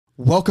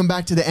Welcome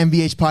back to the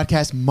MBH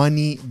podcast,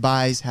 Money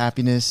Buys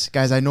Happiness.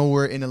 Guys, I know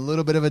we're in a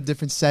little bit of a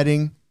different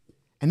setting,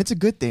 and it's a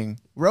good thing.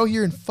 We're out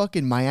here in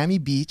fucking Miami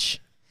Beach.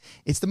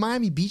 It's the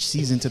Miami Beach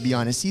season, to be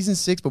honest. Season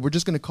 6, but we're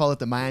just going to call it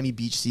the Miami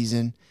Beach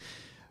season.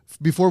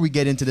 Before we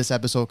get into this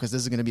episode, because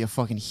this is going to be a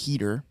fucking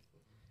heater,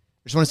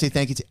 I just want to say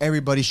thank you to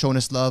everybody showing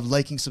us love,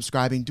 liking,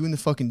 subscribing, doing the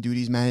fucking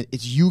duties, man.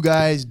 It's you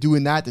guys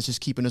doing that's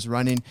just keeping us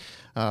running,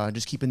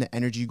 just keeping the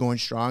energy going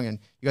strong, and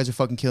you guys are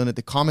fucking killing it.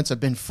 The comments have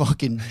been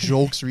fucking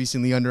jokes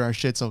recently under our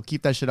shit, so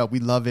keep that shit up. We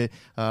love it.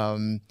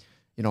 And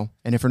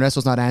if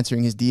Ernesto's not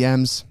answering his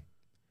DMs,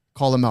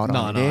 call him out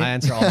on it. I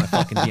answer all my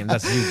fucking DMs.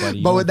 That's you,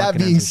 buddy. But with that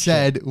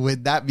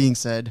being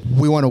said,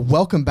 we want to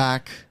welcome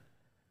back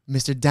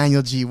Mr.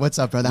 Daniel G. What's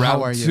up, brother?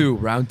 How are you?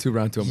 Round two.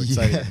 I'm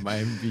excited. Yeah.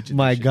 Miami Beach.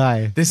 My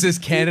guy. This is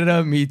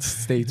Canada meets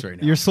States right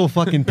now. You're so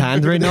fucking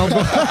tanned right now, bro.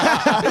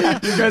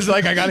 You guys are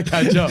like, I gotta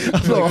catch up.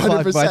 Bro,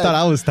 fuck, bro, I thought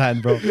I was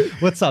tanned, bro.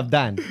 What's up,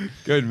 Dan?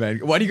 Good, man.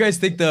 Why do you guys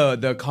think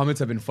the comments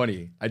have been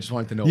funny? I just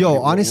wanted to know.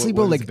 Yo, honestly,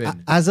 bro, what like has it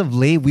been? as of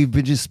late, we've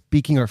been just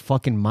speaking our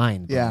fucking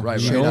mind. Bro. Yeah,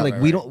 Right, You right, know, right, like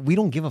right, we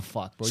don't give a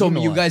fuck, bro. So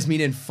know you us. guys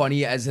mean in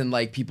funny as in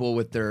like people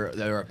with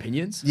their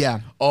opinions?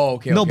 Yeah. Oh,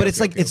 okay. No, okay, but it's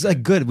okay, like okay, it's okay.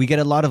 like good. We get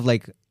a lot of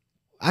like.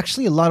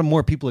 Actually, a lot of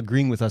more people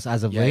agreeing with us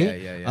as of Yeah,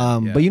 late. yeah.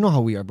 But you know how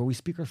we are, bro. We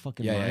speak our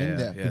fucking Yeah, mind.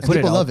 yeah. And We put it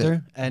people out love it.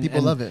 there, and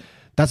People love it.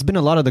 That's been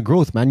a lot of the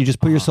growth, man. You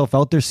just put yourself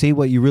out there, say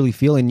what you really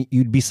feel, and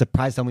you'd be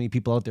surprised how many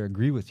people out there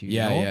agree with you.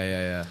 Yeah, you know?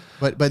 yeah.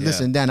 But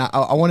listen, Dan,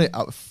 I want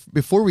to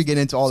before we get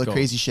into all Let's the go.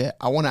 crazy shit,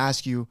 I want to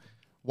ask you,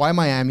 why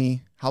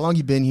Miami? How long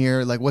you been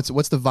here? Like, what's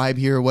the vibe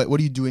here? What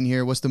are you doing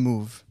here? What's the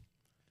move?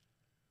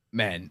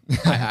 Man,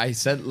 I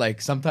said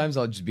like sometimes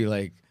I'll just be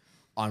like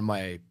on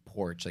my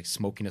porch, like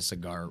smoking a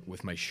cigar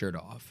with my shirt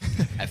off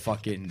at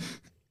fucking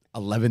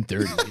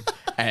 11:30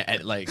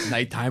 at like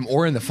nighttime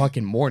or in the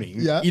fucking morning,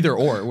 Yeah. either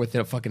or with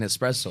a fucking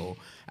espresso,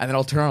 and then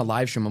I'll turn on a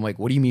live stream. I'm like,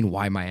 what do you mean,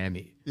 why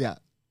Miami? Yeah.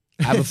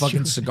 I have a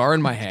fucking cigar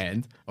in my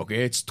hand.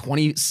 Okay, it's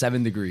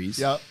 27 degrees.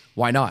 Yep.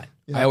 Why not?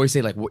 Yeah. I always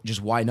say like, just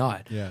why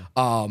not? Yeah.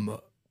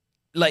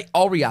 Like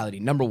all reality.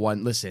 Number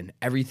one, listen,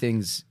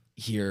 everything's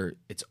here.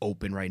 It's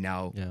open right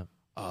now.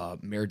 Yeah.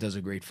 Mayor does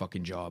a great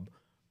fucking job.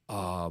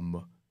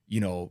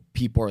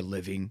 People are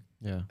living.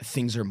 Yeah.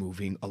 Things are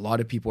moving. A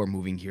lot of people are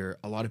moving here.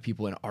 A lot of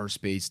people in our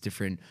space,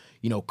 different,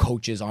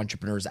 coaches,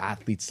 entrepreneurs,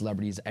 athletes,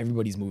 celebrities,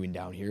 everybody's moving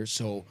down here.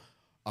 So,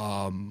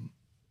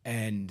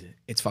 and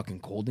it's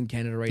fucking cold in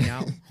Canada right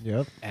now.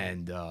 Yep.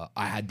 And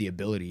I had the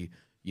ability,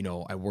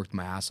 I worked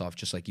my ass off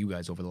just like you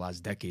guys over the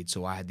last decade.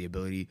 So I had the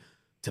ability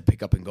to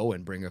pick up and go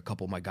and bring a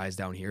couple of my guys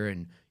down here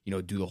and,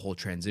 do the whole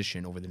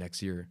transition over the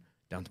next year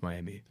down to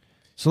Miami.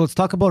 So let's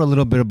talk about a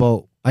little bit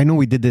about. I know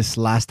we did this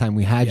last time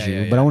we had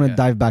you, but I want to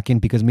dive back in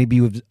because maybe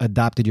you've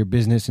adapted your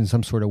business in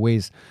some sort of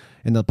ways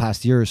in the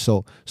past year or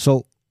so.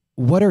 So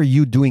what are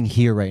you doing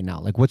here right now?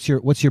 Like, what's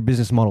your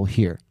business model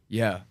here?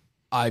 Yeah,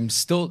 I'm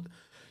still.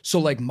 So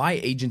like my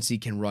agency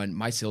can run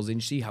my sales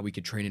agency, how we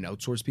could train and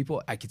outsource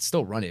people. I could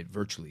still run it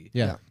virtually.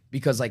 Yeah.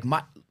 Because like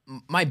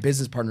my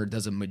business partner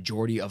does a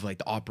majority of like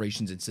the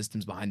operations and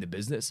systems behind the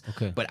business.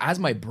 Okay. But as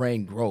my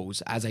brand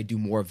grows, as I do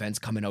more events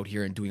coming out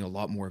here and doing a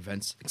lot more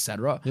events,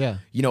 etc. Yeah.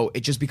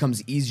 It just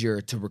becomes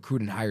easier to recruit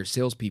and hire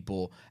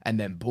salespeople, and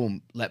then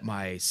boom, let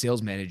my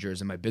sales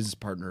managers and my business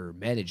partner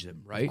manage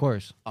them. Right. Of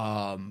course.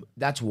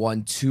 That's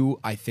one. Two,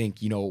 I think,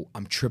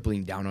 I'm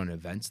tripling down on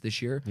events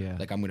this year. Yeah.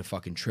 Like I'm going to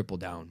fucking triple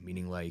down,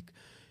 meaning like,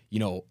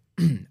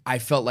 I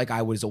felt like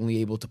I was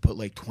only able to put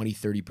like 20,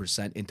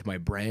 30% into my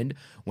brand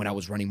when I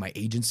was running my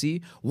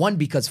agency. One,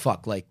 because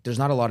like there's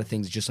not a lot of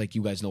things just like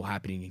you guys know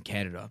happening in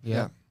Canada.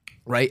 Yeah.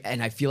 Right.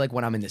 And I feel like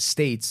when I'm in the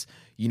States,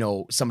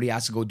 somebody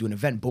has to go do an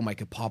event. Boom, I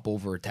could pop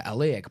over to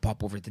LA. I could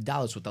pop over to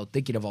Dallas without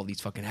thinking of all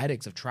these fucking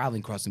headaches of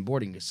traveling, crossing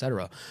boarding,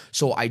 etc.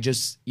 So I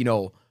just,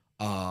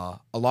 a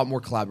lot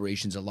more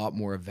collaborations, a lot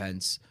more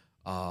events.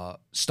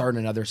 Start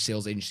another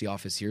sales agency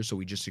office here. So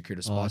we just secured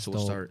a spot. So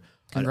we'll dope. start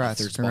Congrats,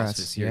 a third spot congrats.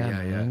 this year.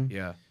 Yeah, man.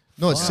 Yeah.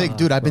 No, it's sick,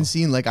 dude. I've been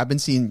seeing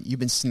you've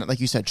been like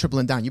you said,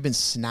 tripling down. You've been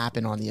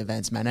snapping on the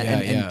events, man.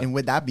 And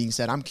with that being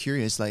said, I'm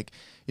curious. Like,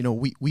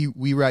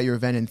 we were at your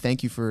event, and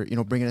thank you for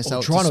bringing us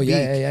out. Toronto, to speak.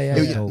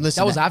 yeah.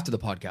 Listen, That was after the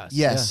podcast.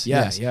 yes.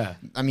 Yeah.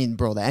 I mean,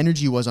 bro, the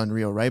energy was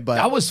unreal, right? But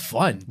That was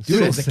fun.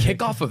 Dude, as a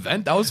kickoff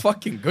event, that was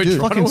fucking good. Dude,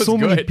 Toronto Fucking was so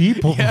good. many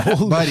people. Yeah.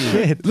 Holy Buddy.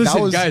 shit. Listen,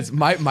 was- guys,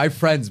 my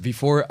friends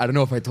before, I don't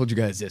know if I told you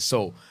guys this.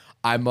 So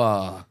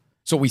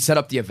so we set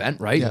up the event,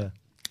 right? Yeah.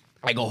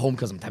 I go home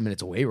because I'm 10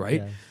 minutes away,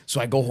 right? Yeah.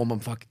 So I go home,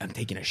 I'm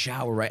taking a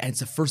shower, right? And it's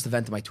the first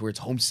event of my tour. It's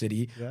home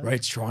city, right?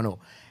 It's Toronto.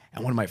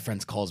 And one of my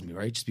friends calls me,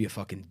 right? Just be a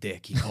fucking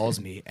dick. He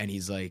calls me and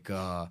he's like,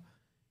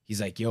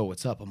 yo,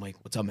 what's up? I'm like,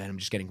 what's up, man? I'm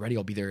just getting ready.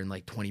 I'll be there in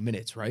like 20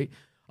 minutes, right?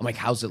 I'm like,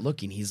 how's it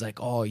looking? He's like,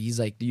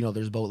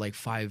 there's about like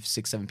 5,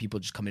 6, 7 people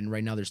just come in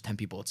right now. There's 10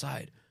 people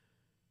outside.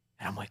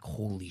 And I'm like,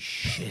 holy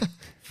shit,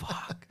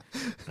 fuck.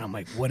 And I'm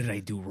like, what did I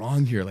do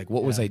wrong here? Like,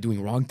 what was I doing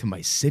wrong to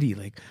my city?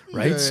 Like,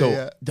 right?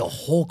 So the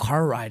whole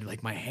car ride,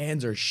 like my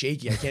hands are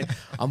shaky.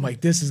 I'm like,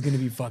 this is going to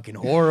be fucking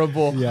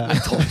horrible. Yeah. I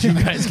told you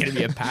guys it's going to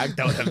be a packed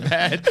out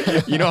event.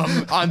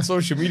 I'm on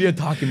social media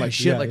talking my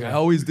shit I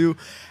always do.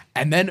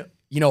 And then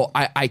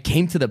I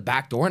came to the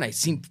back door and I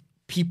seen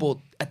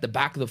people at the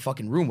back of the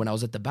fucking room when I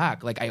was at the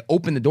back. Like I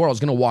opened the door, I was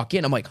gonna walk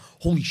in. I'm like,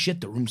 holy shit,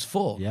 the room's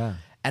full. Yeah.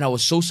 And I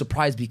was so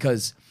surprised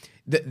because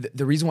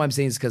the reason why I'm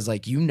saying is because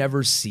like you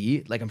never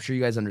see, like I'm sure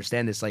you guys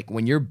understand this, like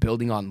when you're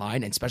building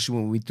online, and especially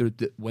when we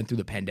went through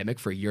the pandemic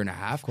for a year and a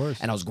half, of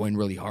course, and I was going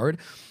really hard,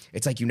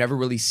 it's like you never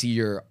really see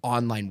your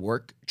online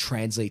work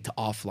translate to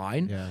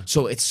offline. Yeah.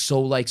 So it's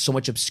so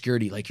much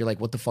obscurity. Like you're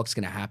like, what the fuck's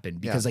gonna happen?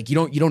 Because like you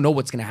don't know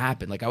what's gonna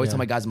happen. Like I always tell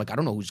my guys, I'm like, I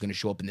don't know who's gonna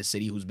show up in the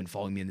city, who's been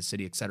following me in the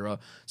city, etc.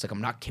 It's like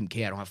I'm not Kim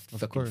K. I don't have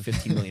fucking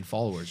 15 million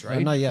followers,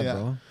 right? Not yet,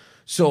 bro.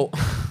 So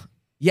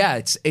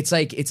yeah, it's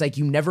like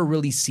you never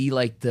really see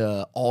like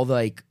the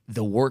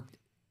work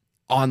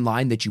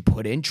online that you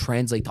put in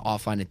translate to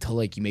offline until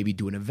like you maybe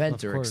do an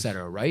event or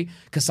etc. Right?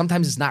 Because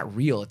sometimes it's not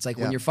real. It's like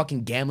when you're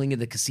fucking gambling in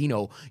the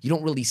casino, you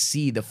don't really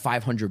see the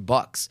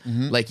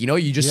 $500. Like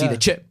you just see the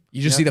chip.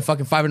 You just see the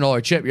fucking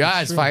 $500 chip.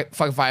 Yeah, it's fucking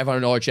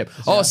 $500 chip.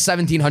 Oh,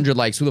 1,700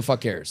 likes. Who the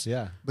fuck cares?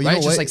 Yeah, but right?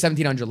 It's just like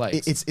 1,700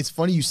 likes. It's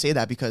funny you say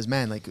that because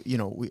man, like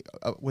we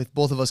with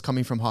both of us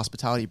coming from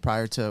hospitality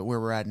prior to where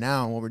we're at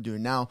now and what we're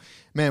doing now,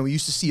 man, we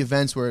used to see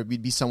events where it'd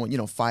be someone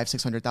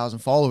 500,000-600,000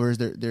 followers.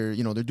 They're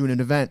doing an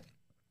event.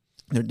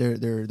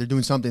 They're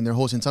doing something. They're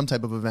hosting some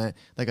type of event.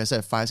 Like I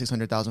said,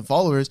 500,000-600,000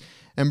 followers,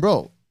 and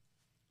bro,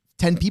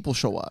 10 people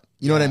show up.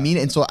 You know what I mean?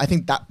 And so I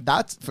think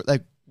that's for,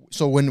 like.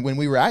 So when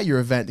we were at your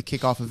event, the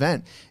kickoff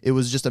event, it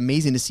was just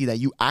amazing to see that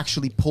you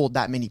actually pulled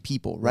that many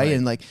people, right?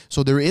 And like,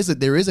 so there is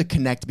a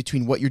connect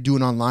between what you're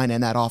doing online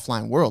and that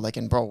offline world. Like,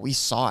 and bro, we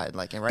saw it.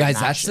 Like, guys,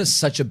 that's just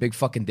such a big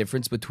fucking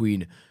difference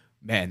between.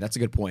 Man, that's a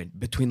good point.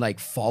 Between like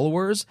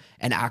followers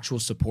and actual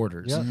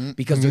supporters. Yeah.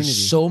 Because there's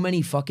so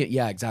many fucking,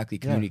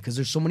 community. Because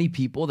there's so many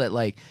people that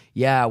like,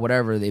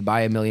 whatever, they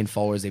buy 1 million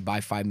followers, they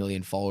buy 5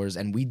 million followers,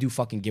 and we do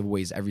fucking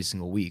giveaways every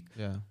single week.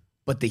 Yeah.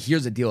 But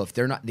here's the deal. If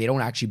they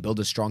don't actually build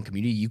a strong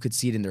community, you could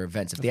see it in their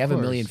events. If they have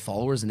 1 million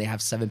followers and they have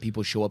 7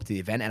 people show up to the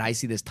event, and I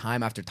see this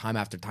time after time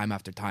after time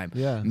after time.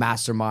 Yeah.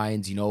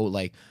 Masterminds,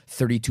 like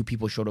 32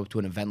 people showed up to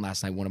an event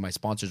last night. One of my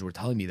sponsors were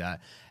telling me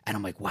that. And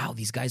I'm like, wow,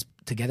 these guys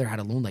together had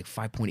alone like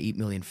 5.8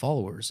 million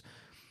followers.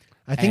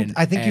 I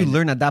think you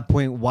learn at that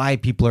point why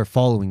people are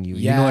following you.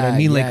 You know what I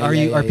mean? Like,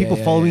 are people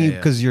following you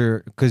because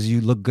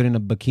you look good in a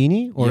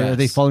bikini, or are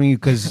they following you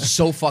because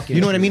so fucking?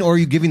 You know what I mean? Or are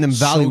you giving them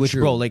value? So which,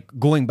 true. bro, like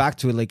going back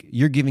to it, like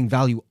you're giving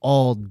value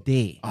all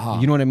day.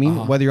 You know what I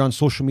mean? Whether you're on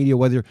social media,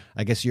 whether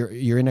I guess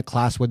you're in a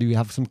class, whether you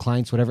have some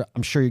clients, whatever.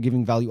 I'm sure you're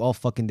giving value all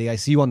fucking day. I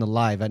see you on the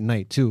live at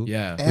night too.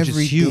 Yeah, which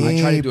is huge.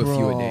 I try to do a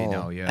few a day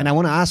now. Yeah, and I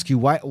want to ask you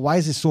why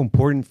is it so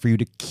important for you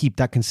to keep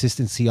that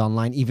consistency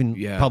online, even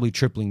probably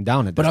tripling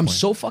down at this But I'm point?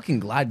 so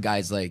fucking glad,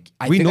 guys. Like,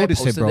 I We think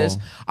noticed I posted it, bro. this.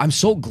 I'm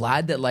so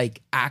glad that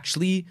like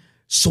actually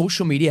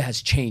social media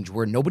has changed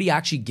where nobody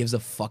actually gives a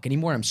fuck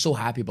anymore. I'm so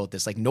happy about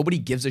this. Like nobody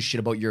gives a shit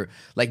about your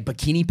like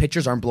bikini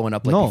pictures aren't blowing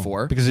up like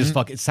before. Because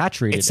it's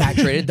saturated. It's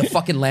saturated. The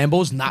fucking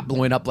Lambo's not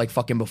blowing up like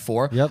fucking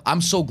before. Yep.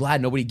 I'm so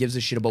glad nobody gives a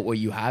shit about what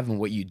you have and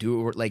what you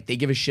do. Or, like they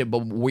give a shit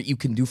about what you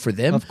can do for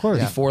them Of course.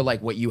 before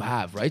like what you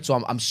have, right? So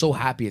I'm so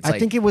happy it's I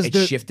think it was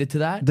shifted to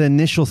that. The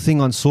initial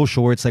thing on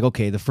social where it's like,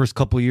 okay, the first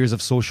couple of years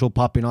of social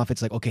popping off,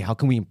 it's like, okay, how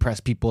can we impress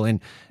people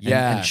and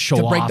show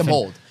to break off the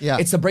mold.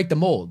 It's to break the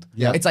mold.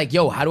 Yeah. It's like,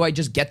 yo, how do I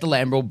just get the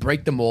Lambo,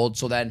 break the mold,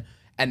 so then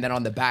and then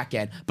on the back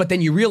end. But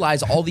then you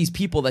realize all these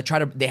people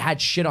that they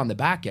had shit on the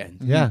back end.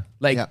 Yeah.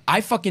 Like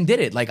I fucking did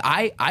it. Like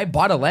I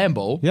bought a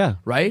Lambo. Yeah.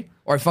 Right?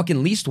 Or I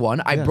fucking leased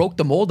one. I broke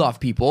the mold off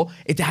people.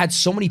 It had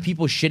so many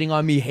people shitting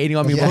on me, hating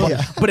on me, blah,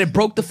 blah, but it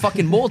broke the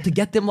fucking mold to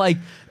get them like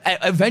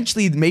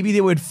eventually maybe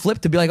they would flip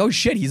to be like, oh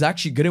shit, he's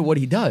actually good at what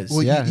he does.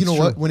 Well, you know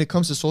what? When it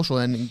comes to social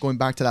and going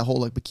back to that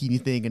whole like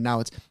bikini thing, and now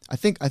it's I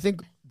think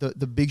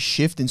the big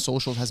shift in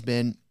socials has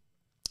been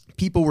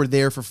people were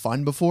there for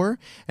fun before,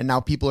 and now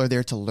people are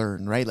there to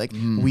learn, right? Like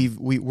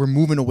we're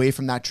moving away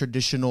from that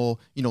traditional,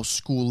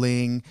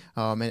 schooling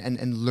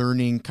and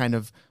learning kind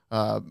of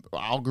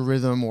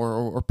algorithm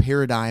or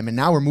paradigm, and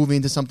now we're moving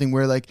into something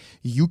where like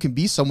you can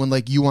be someone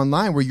like you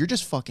online where you're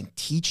just fucking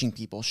teaching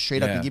people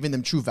straight up and giving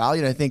them true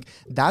value. And I think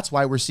that's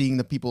why we're seeing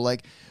the people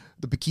like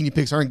the bikini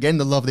pics aren't getting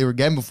the love they were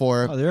getting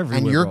before,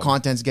 and your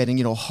content's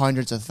getting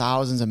hundreds of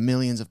thousands of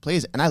millions of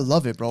plays, and I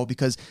love it, bro,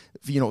 because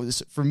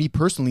for me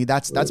personally,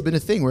 that's been a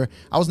thing where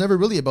I was never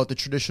really about the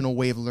traditional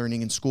way of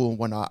learning in school and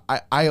whatnot.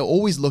 I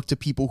always looked to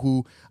people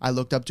who I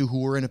looked up to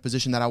who were in a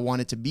position that I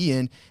wanted to be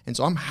in, and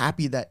so I'm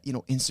happy that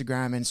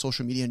Instagram and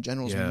social media in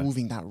general is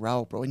moving that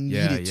route, bro. It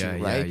needed to,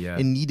 right?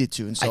 It needed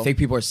to, and so I think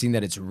people are seeing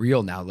that it's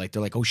real now. Like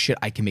they're like, oh shit,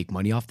 I can make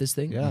money off this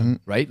thing,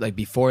 right? Like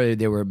before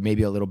they were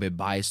maybe a little bit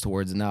biased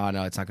towards no,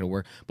 it's not going to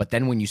work. But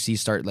then when you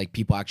start like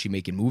people actually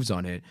making moves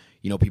on it,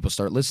 people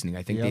start listening.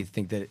 I think they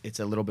think that it's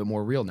a little bit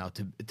more real now.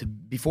 To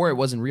before it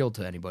wasn't real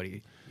to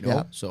anybody.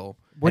 So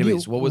what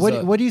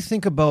do you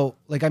think about,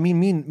 like, I mean,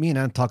 me and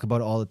Ant talk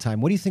about it all the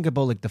time. What do you think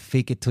about like the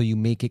fake it till you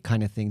make it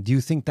kind of thing? Do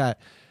you think that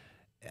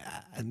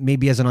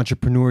maybe as an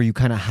entrepreneur you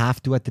kind of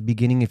have to at the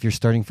beginning if you're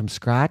starting from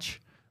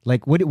scratch?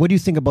 Like, what do you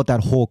think about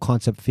that whole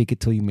concept, fake it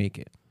till you make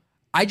it?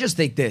 I just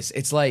think this.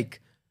 It's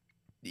like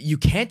you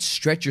can't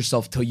stretch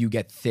yourself till you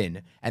get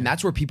thin. And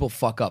that's where people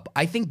fuck up.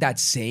 I think that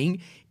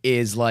saying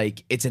is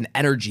like, it's an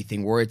energy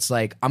thing where it's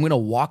like, I'm going to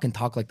walk and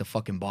talk like the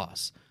fucking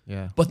boss.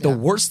 Yeah. But the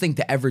worst thing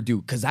to ever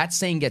do, because that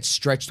saying gets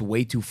stretched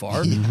way too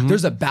far,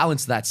 there's a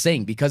balance to that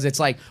saying, because it's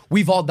like,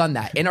 we've all done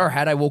that. In our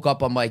head, I woke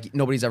up, I'm like,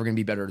 nobody's ever going to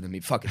be better than me.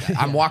 Fuck it.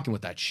 I'm walking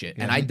with that shit.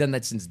 And I've done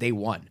that since day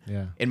one.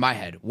 Yeah. In my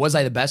head. Was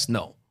I the best?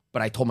 No.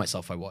 But I told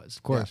myself I was.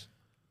 Of course.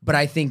 But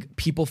I think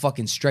people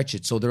fucking stretch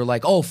it. So they're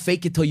like, oh,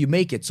 fake it till you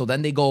make it. So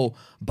then they go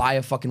buy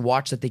a fucking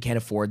watch that they can't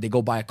afford. They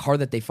go buy a car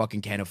that they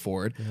fucking can't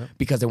afford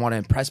because they want to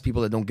impress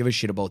people that don't give a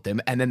shit about them.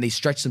 And then they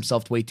stretch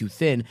themselves way too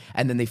thin.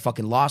 And then they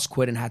fucking lost,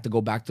 quit, and had to go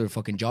back to their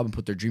fucking job and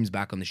put their dreams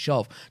back on the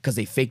shelf because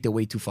they faked it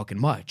way too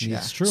fucking much. Yeah,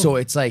 it's true. So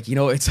it's like,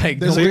 it's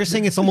like. So you're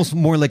saying it's almost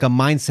more like a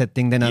mindset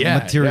thing than a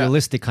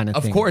materialistic kind of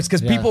thing. Of course,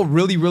 because people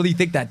really, really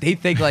think that. They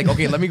think like,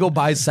 okay, let me go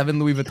buy 7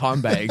 Louis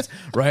Vuitton bags,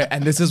 right?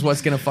 And this is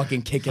what's going to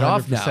fucking kick it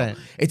off now. 100%.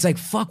 It's like,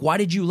 fuck, why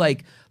did you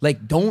like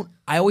don't,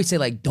 I always say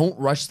like, don't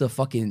rush the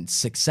fucking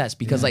success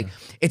because like,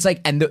 it's like,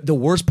 and the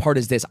worst part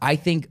is this, I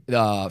think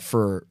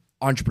for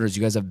entrepreneurs,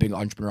 you guys have a big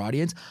entrepreneur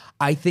audience.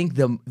 I think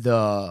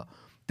the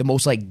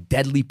most like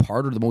deadly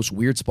part or the most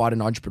weird spot in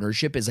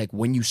entrepreneurship is like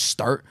when you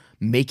start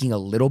making a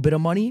little bit of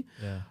money,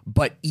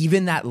 but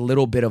even that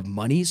little bit of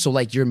money, so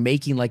like you're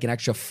making like an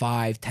extra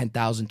 5,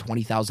 10,000,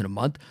 20,000 a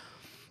month,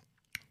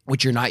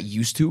 which you're not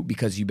used to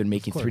because you've been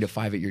making 3 to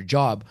 5 at your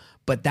job.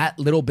 But that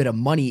little bit of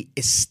money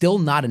is still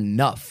not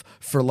enough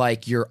for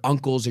like your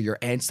uncles or your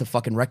aunts to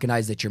fucking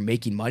recognize that you're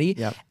making money.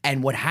 Yep.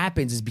 And what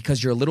happens is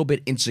because you're a little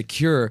bit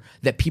insecure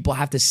that people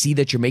have to see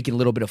that you're making a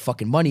little bit of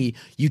fucking money,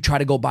 you try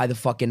to go buy the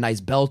fucking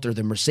nice belt or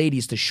the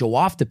Mercedes to show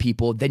off to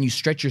people. Then you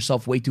stretch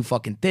yourself way too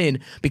fucking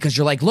thin because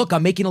you're like, look,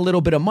 I'm making a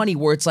little bit of money,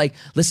 where it's like,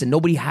 listen,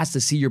 nobody has to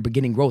see your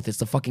beginning growth. It's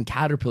the fucking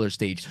caterpillar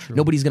stage.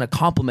 Nobody's going to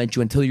compliment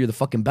you until you're the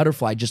fucking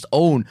butterfly. Just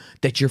own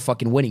that you're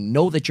fucking winning.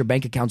 Know that your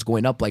bank account's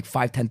going up like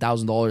 $5,000,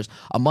 $10,000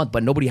 a month,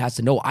 but nobody has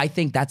to know. I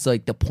think that's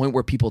like the point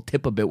where people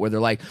tip a bit, where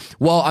they're like,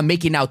 well, I'm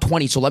making now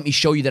 20, so let me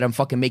show you that I'm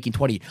fucking making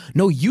 20.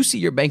 No, you see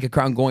your bank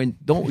account going,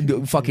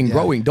 don't fucking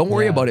growing. Don't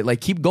worry about it. Like,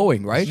 keep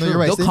going, right? No, you're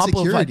right. It's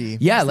insecurity.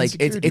 Yeah, like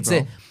it's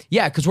a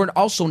yeah, because we're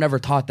also never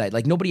taught that.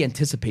 Like, nobody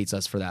anticipates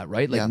us for that,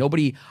 right? Like,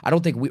 nobody, I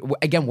don't think,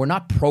 we're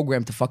not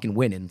programmed to fucking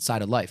win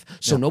inside of life.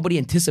 So nobody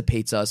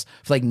anticipates us.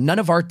 Like, none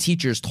of our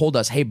teachers told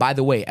us, hey, by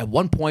the way, at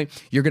one point,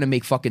 you're going to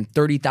make fucking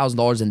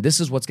 $30,000, and this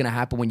is what's going to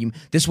happen when you,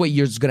 this way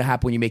is going to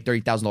happen when you make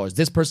 $30,000.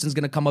 This person's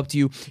going to come up to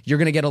you. You're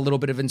going to get a little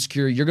bit of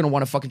insecure. You're going to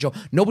want to fucking show.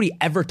 Nobody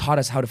ever taught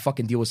us how to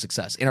fucking deal with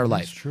success in our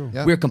life. That's true.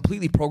 We're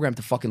completely programmed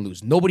to fucking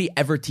lose. Nobody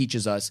ever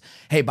teaches us,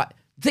 hey, but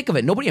think of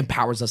it. Nobody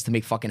empowers us to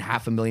make fucking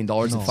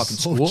 $500,000 in fucking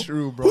school.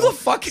 True, bro. Who the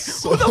fuck?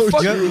 Who the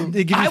fuck?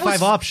 They give you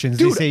 5 options.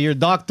 Dude, they say you're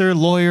doctor,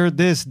 lawyer,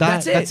 this,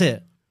 that. That's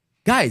it.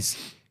 Guys,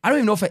 I don't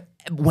even know if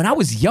when I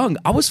was young,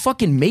 I was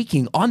fucking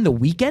making on the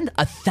weekend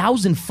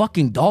 $1,000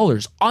 fucking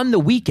dollars on the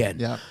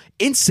weekend. Yeah.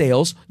 In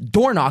sales,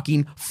 door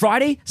knocking,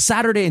 Friday,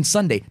 Saturday, and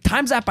Sunday.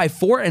 Times that by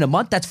 4 in a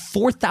month, that's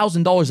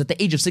 $4,000 at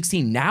the age of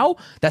 16. Now,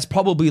 that's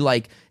probably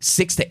like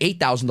 $6,000 to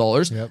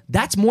 $8,000. Yep.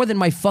 That's more than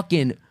my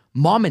fucking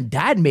mom and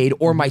dad made,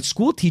 or my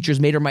school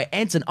teachers made, or my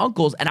aunts and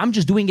uncles, and I'm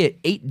just doing it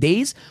 8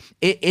 days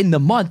in the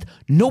month.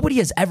 Nobody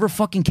has ever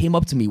fucking came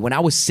up to me when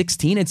I was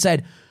 16 and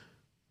said,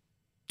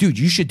 dude,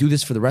 you should do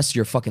this for the rest of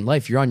your fucking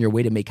life. You're on your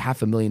way to make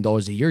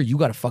 $500,000 a year. You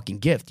got a fucking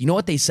gift. You know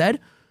what they said?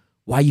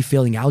 Why are you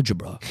failing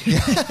algebra?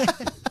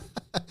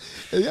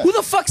 Who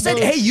the fuck said,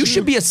 hey, you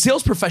should be a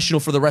sales professional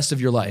for the rest of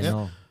your life?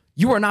 No.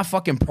 You are not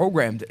fucking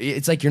programmed.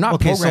 It's like you're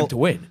not programmed to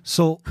win.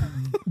 So,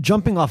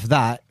 jumping off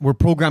that, we're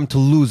programmed to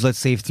lose, let's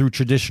say, through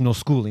traditional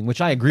schooling,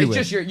 which I agree with.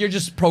 Just you're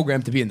just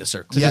programmed to be in the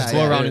circle. Just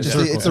go around in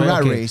circles. It's a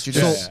rat race. You're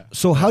just,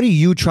 so how do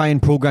you try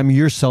and program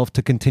yourself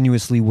to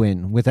continuously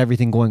win with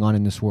everything going on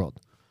in this world?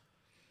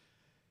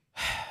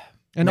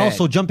 And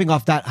also, jumping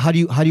off that, how do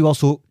you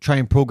also try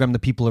and program the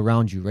people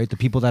around you, right? The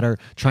people that are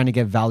trying to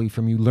get value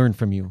from you, learn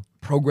from you.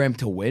 Programmed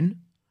to win?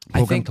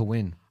 Programmed to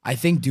win. I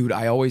think, dude,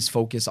 I always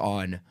focus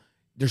on,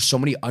 there's so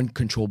many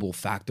uncontrollable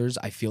factors,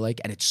 I feel like,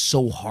 and it's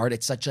so hard.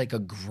 It's such like a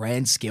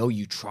grand scale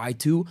you try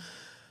to,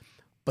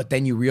 but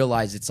then you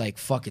realize it's like,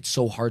 fuck, it's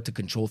so hard to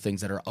control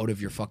things that are out of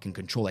your fucking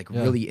control, like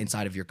really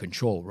inside of your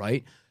control,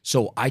 right?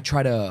 So I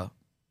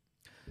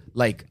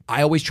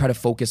always try to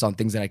focus on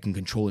things that I can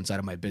control inside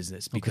of my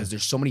business, because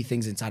there's so many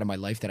things inside of my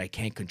life that I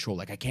can't control.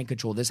 Like, I can't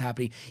control this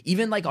happening.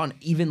 Even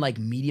like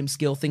medium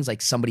scale things,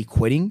 like somebody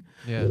quitting.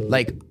 Yeah.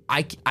 Like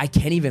I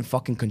can't even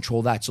fucking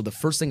control that. So the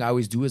first thing I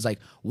always do is like,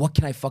 what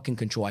can I fucking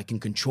control? I can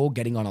control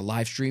getting on a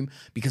live stream,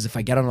 because if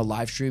I get on a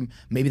live stream,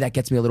 maybe that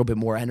gets me a little bit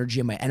more energy,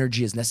 and my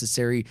energy is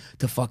necessary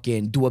to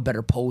fucking do a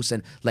better post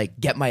and like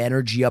get my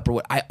energy up, or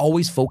what. I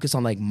always focus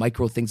on like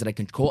micro things that I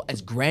control.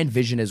 As grand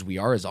vision as we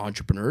are as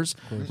entrepreneurs,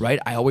 right?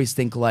 I always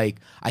think like,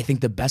 I think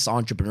the best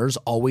entrepreneurs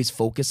always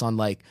focus on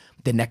like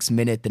the next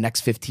minute, the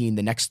next 15,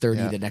 the next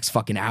 30, the next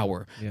fucking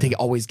hour to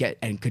always get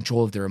in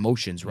control of their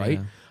emotions, right?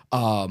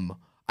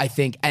 I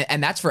think,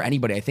 and that's for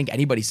anybody. I think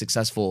anybody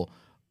successful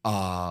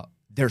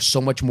they're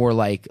so much more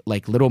like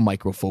little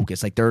micro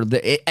focus. Like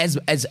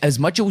as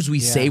much as we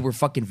say we're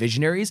fucking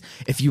visionaries,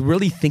 if you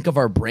really think of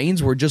our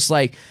brains, we're just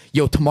like,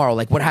 yo, tomorrow,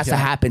 like what has to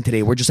happen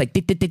today? We're just like,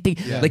 tick, tick, tick, tick.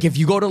 Like if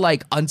you go to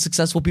like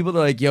unsuccessful people,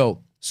 they're like,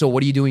 yo, so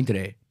what are you doing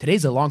today?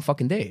 Today's a long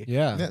fucking day.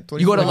 Yeah.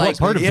 You go to like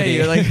part of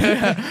you're like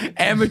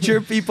amateur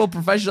people,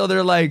 professional.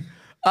 They're like,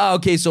 oh,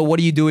 okay, so what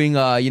are you doing,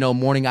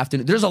 morning,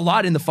 afternoon? There's a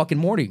lot in the fucking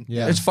morning.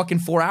 Yeah. There's fucking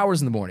 4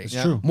 hours in the morning.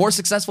 It's true. More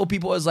successful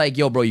people is like,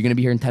 yo, bro, you're going to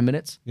be here in 10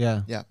 minutes?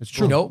 Yeah. It's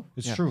true. You know?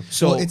 It's true.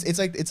 So well, it's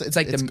like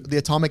the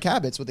atomic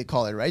habits, what they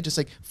call it, right? Just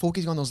like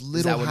focusing on those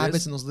little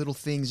habits and those little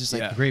things, just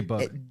like great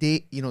book.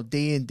 Day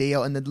in, day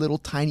out, and the little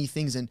tiny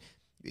things. And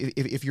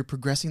if you're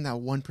progressing that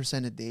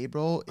 1% a day,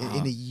 bro,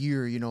 in a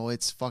year,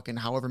 it's fucking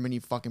however many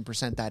fucking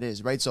percent that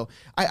is, right? So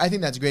I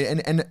think that's great.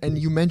 And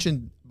you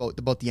mentioned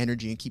about the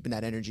energy and keeping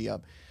that energy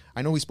up.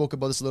 I know we spoke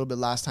about this a little bit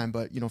last time,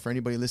 but for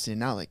anybody listening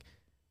now, like,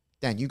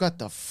 Dan, you got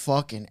the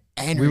fucking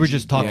energy. We were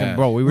just talking,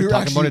 bro. We were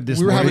talking about it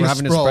this morning. We were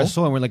having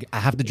espresso, and we're like, I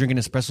have to drink an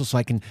espresso so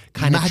I can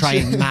kind of try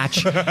and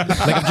match. Like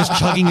I'm just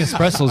chugging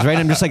espressos, right?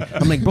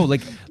 I'm like, bro,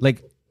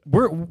 like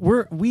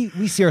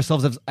we see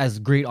ourselves as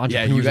great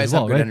entrepreneurs. Yeah, you guys as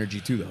well, have good right? energy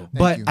too, though.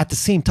 But at the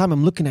same time,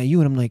 I'm looking at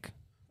you, and I'm like,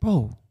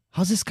 bro,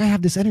 how's this guy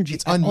have this energy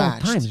It's at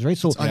unmatched. all times, right?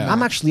 So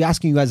I'm actually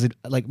asking you guys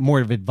like more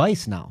of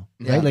advice now,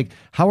 right? Yeah. Like,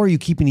 how are you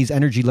keeping these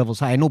energy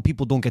levels high? I know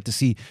people don't get to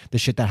see the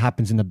shit that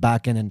happens in the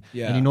back end, and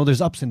there's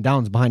ups and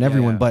downs behind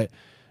everyone, but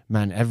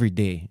man, every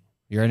day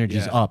your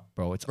energy's up,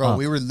 bro. It's up.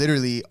 We were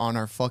literally on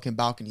our fucking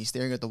balcony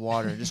staring at the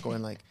water and just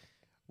going like,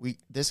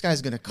 this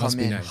guy's gonna come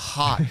in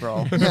hot,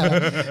 bro.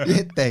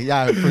 It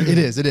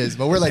is.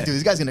 But we're like, dude,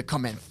 this guy's gonna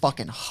come in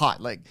fucking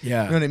hot, like, you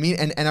know what I mean?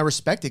 And I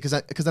respect it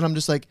because then I'm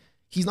just like,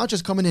 he's not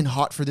just coming in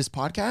hot for this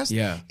podcast.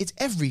 Yeah. It's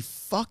every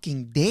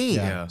fucking day.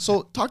 Yeah.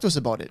 So talk to us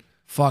about it.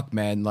 Fuck,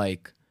 man.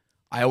 Like,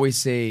 I always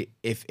say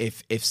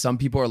if some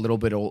people are a little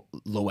bit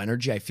low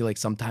energy, I feel like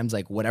sometimes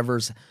like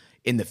whatever's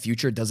in the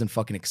future doesn't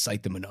fucking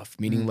excite them enough.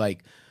 Meaning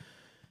like,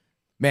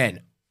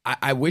 man,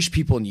 I wish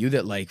people knew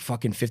that like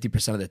fucking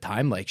 50% of the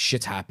time, like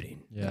shit's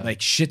happening. Yeah. Like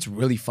shit's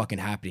really fucking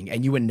happening.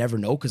 And you would never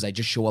know because I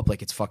just show up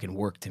like it's fucking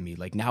work to me.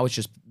 Like now it's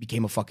just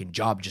became a fucking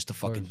job just to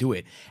fucking do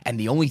it. And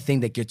the only thing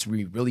that gets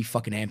me really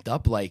fucking amped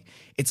up, like,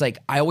 it's like,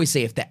 I always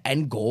say if the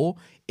end goal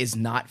is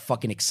not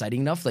fucking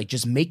exciting enough, like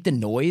just make the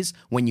noise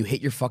when you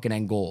hit your fucking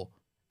end goal.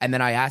 And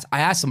then I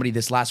asked somebody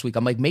this last week,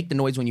 I'm like, make the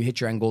noise when you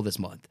hit your end goal this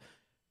month.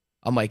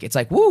 I'm like, it's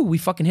like, woo, we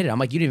fucking hit it. I'm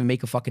like, you didn't even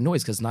make a fucking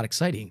noise because it's not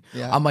exciting.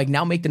 Yeah. I'm like,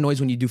 now make the noise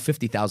when you do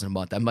 50,000 a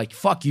month. I'm like,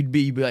 fuck, you'd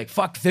be like,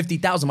 fuck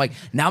 50,000. I'm like,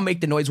 now make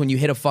the noise when you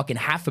hit a fucking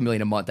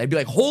 $500,000 a month. I'd be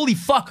like, holy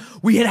fuck,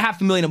 we hit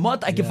 $500,000 a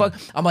month. I can fuck.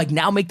 I'm like,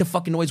 now make the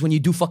fucking noise when you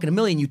do fucking $1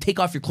 million. You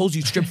take off your clothes,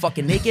 you strip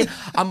fucking naked.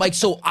 I'm like,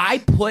 so I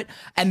put,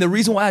 and the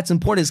reason why that's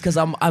important is because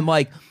I'm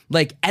like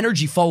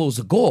energy follows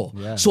a goal.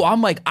 Yeah. So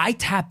I'm like, I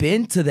tap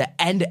into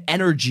the end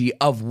energy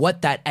of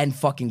what that end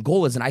fucking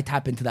goal is, and I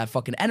tap into that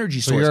fucking energy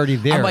source. you're already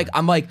there.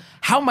 I'm like,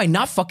 how am I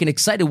not fucking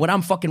excited when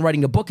I'm fucking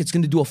writing a book? It's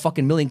going to do a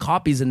fucking 1 million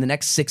copies in the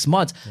next 6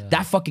 months. Yeah.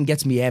 That fucking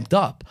gets me amped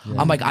up. Yeah.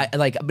 I'm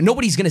like,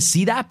 nobody's going to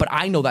see that, but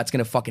I know that's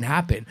going to fucking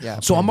happen. Yeah,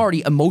 so I'm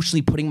already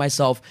emotionally putting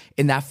myself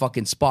in that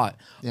fucking spot.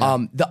 Yeah.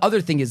 The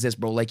other thing is this,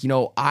 bro. Like,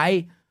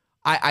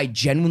 I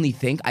genuinely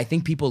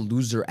think people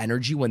lose their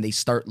energy when they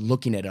start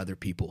looking at other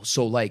people.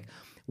 So like,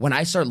 when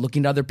I start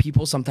looking at other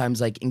people,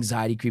 sometimes like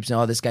anxiety creeps in.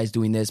 Oh, this guy's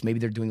doing this. Maybe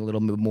they're doing a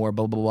little bit more,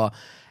 blah, blah, blah.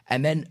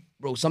 And then,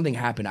 bro, something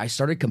happened. I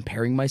started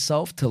comparing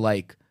myself to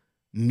like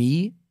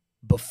me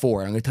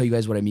before. I'm going to tell you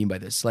guys what I mean by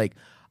this. Like,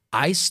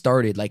 I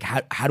started like,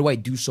 how do I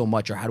do so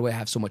much, or how do I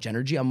have so much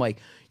energy? I'm like,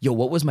 yo,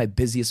 what was my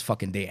busiest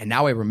fucking day? And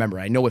now I remember,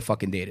 I know what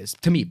fucking day it is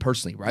to me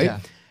personally, right? Yeah.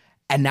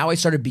 And now I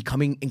started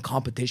becoming in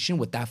competition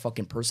with that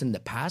fucking person in the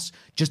past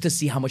just to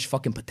see how much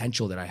fucking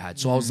potential that I had.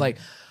 So I was like,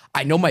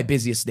 I know my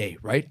busiest day,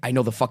 right? I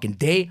know the fucking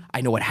day.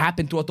 I know what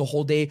happened throughout the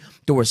whole day.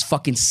 There was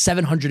fucking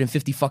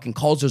 750 fucking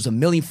calls. There's a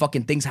million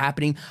fucking things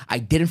happening. I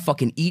didn't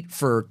fucking eat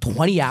for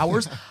 20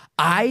 hours.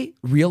 I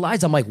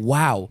realized, I'm like,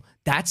 wow,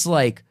 that's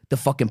like the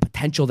fucking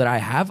potential that I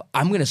have.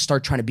 I'm going to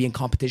start trying to be in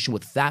competition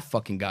with that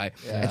fucking guy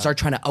and start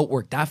trying to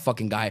outwork that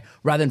fucking guy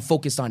rather than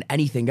focus on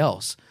anything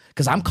else.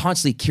 Because I'm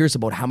constantly curious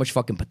about how much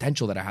fucking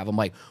potential that I have. I'm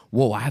like,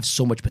 whoa, I have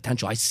so much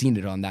potential. I seen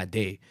it on that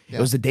day. Yeah.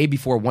 It was the day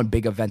before one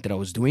big event that I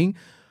was doing.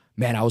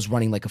 Man, I was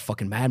running like a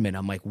fucking madman.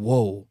 I'm like,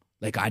 whoa,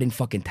 like I didn't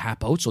fucking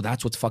tap out. So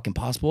that's what's fucking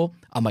possible.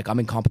 I'm like, I'm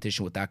in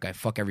competition with that guy.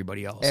 Fuck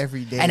everybody else.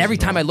 Every day. And every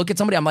time I look at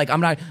somebody, I'm like,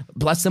 I'm not,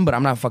 bless them, but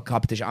I'm not fucking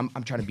competition.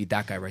 I'm trying to beat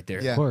that guy right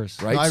there. Yeah. Of course.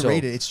 Right? No, I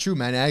rate it. It's true,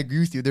 man. I agree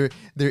with you. There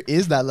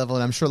is that level.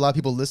 And I'm sure a lot of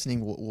people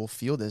listening will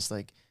feel this.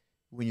 Like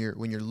when you're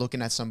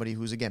looking at somebody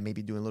who's, again,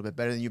 maybe doing a little bit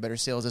better than you, better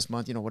sales this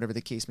month, whatever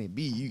the case may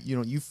be,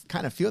 you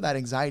kind of feel that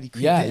anxiety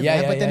creep in,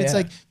 man. But then it's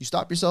like, you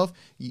stop yourself,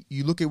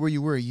 you look at where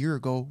you were a year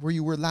ago, where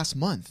you were last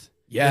month.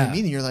 Yeah. You know what I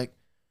mean? And you're like,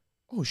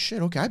 oh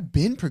shit, okay, I've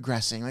been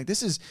progressing. Like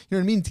this is, you know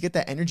what I mean? To get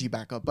that energy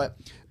back up. But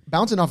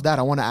bouncing off that,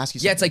 I want to ask you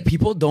something. Yeah, it's like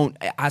people don't,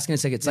 ask in a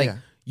second, it's like,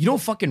 you don't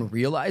fucking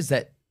realize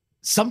that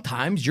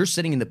sometimes you're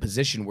sitting in the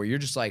position where you're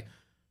just like,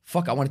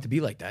 fuck, I want it to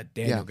be like that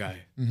Daniel Yeah. guy.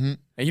 Mm-hmm.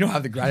 And you don't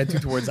have the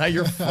gratitude towards that,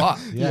 you're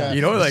fucked. Yeah.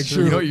 You know, like,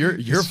 true. you know, you're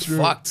It's true.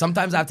 fucked.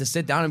 Sometimes I have to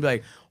sit down and be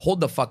like, hold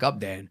the fuck up,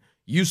 Dan.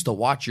 You used to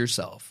watch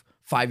yourself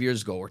 5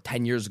 years ago or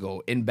 10 years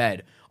ago in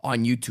bed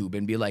on YouTube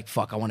and be like,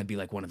 fuck, I want to be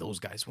like one of those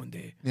guys one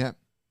day. Yeah.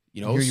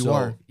 You know, Here you so,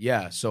 are.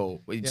 Yeah.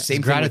 So same It's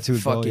thing gratitude,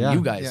 with bro. fucking Yeah.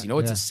 you guys. Yeah. You know,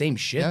 it's Yeah. the same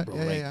shit, Yeah, bro.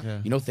 yeah, like,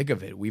 yeah. you know, think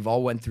of it. We've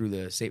all went through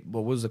the same.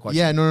 What was the question?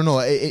 Yeah, no.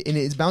 And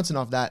it's bouncing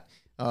off that.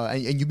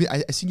 And you've been, I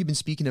think you've been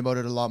speaking about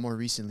it a lot more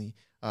recently.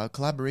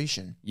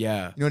 Collaboration.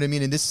 Yeah. You know what I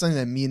mean? And this is something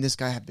that me and this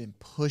guy have been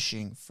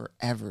pushing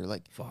forever.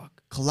 Like,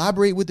 Fuck.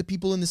 collaborate with the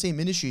people in the same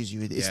industry as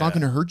you. It's not Yeah.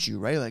 going to hurt you,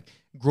 right? Like,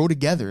 grow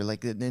together.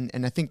 Like,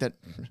 and I think that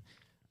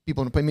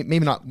people maybe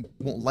not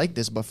won't like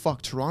this, but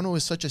fuck, Toronto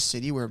is such a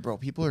city where, bro,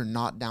 people are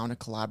not down to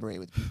collaborate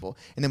with people.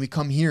 And then we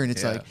come here and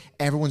it's Yeah. like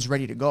everyone's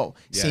ready to go.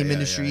 Yeah, Same yeah,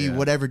 industry, yeah, yeah.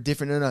 whatever,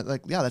 different.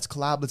 Like, yeah, let's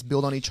collab. Let's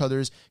build on each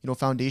other's,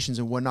 foundations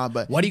and whatnot.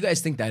 But What do you guys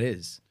think that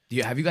is?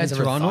 Have you guys In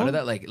ever Toronto? thought of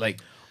that?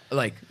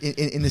 Like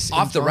in this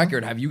off the Toronto-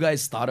 record, have you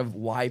guys thought of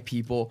why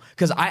people?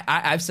 Because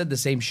I've said the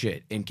same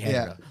shit in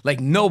Canada. Yeah. Like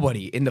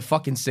nobody in the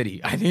fucking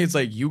city. I think it's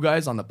like you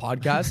guys on the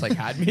podcast like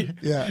had me.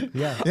 Yeah.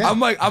 Yeah.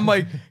 I'm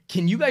like,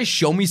 can you guys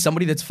show me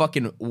somebody that's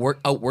fucking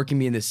outworking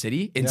me in the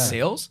city in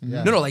sales?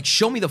 Yeah. No, like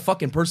show me the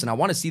fucking person. I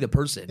want to see the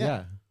person.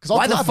 Yeah. Because I'll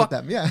collab with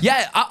them. Yeah.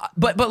 Yeah.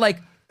 But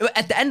like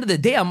at the end of the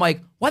day, I'm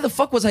like, why the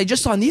fuck was I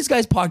just on these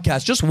guys'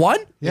 podcast? Just one?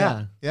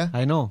 Yeah. Yeah.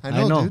 I know. I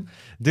know,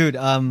 dude.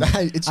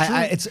 It's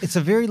true. It's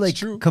a very like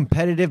true.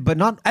 competitive, but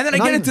not. And then I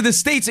not get even- into the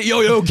States.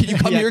 Yo, can you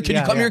come Yeah, here? Can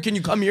yeah, you come yeah. here? Can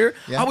you come here?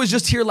 Yeah. I was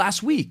just here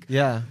last week.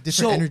 Yeah. Different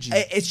So energy.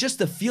 it's just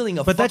the feeling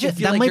of But that, fucking just,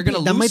 feeling that like you're might be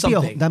gonna that lose might be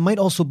something. that might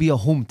also be a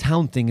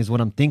hometown thing, is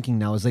what I'm thinking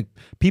now. Is like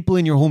people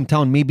in your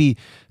hometown maybe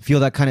feel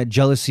that kind of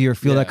jealousy or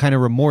feel Yeah. that kind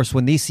of remorse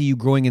when they see you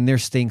growing and they're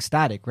staying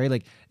static, right?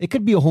 Like it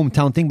could be a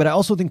hometown thing, but I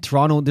also think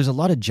Toronto. There's a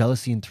lot of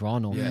jealousy in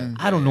Toronto. Yeah.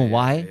 I don't know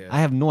why. yeah. I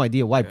have no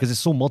idea why because it's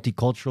so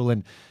multicultural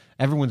and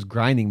everyone's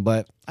grinding.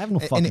 But I have no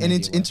fucking and idea.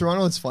 it's in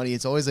Toronto. It's funny.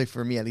 It's always like,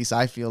 for me at least,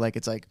 I feel like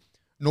it's like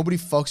nobody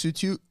fucks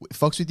with you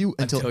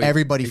until Until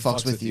everybody he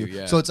fucks with you.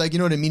 yeah. So it's like, you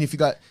know what I mean. If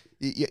you're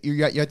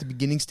at the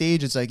beginning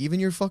stage, it's like even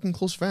your fucking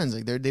close friends,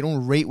 like they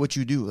don't rate what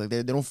you do. Like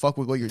they don't fuck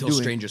with what you're Until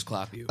doing strangers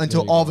clap you.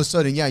 until all of a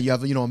sudden, yeah, you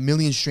have a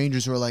million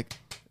strangers who are like,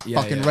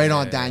 Yeah, fucking yeah, right yeah,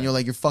 on, yeah, Daniel. yeah.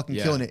 Like you're fucking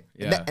Yeah, killing it.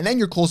 yeah. And then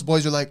your close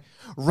boys are like,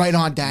 right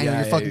on, Daniel.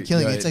 You're fucking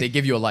killing it. It's they like,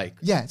 give you a like.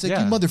 yeah, it's like,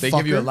 Yeah. you motherfucker. They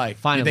give you a like.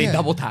 Finally. They Yeah.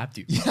 double tapped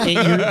you. 8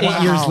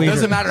 years later.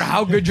 Doesn't matter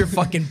how good your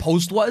fucking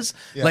post was.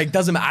 Yeah. Like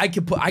doesn't matter.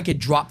 I could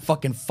drop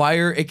fucking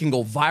fire. It can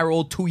go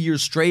viral 2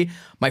 years straight.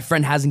 My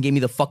friend hasn't gave me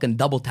the fucking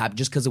double tap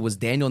just because it was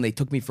Daniel and they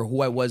took me for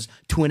who I was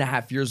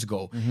 2.5 years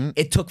ago.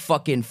 It took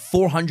fucking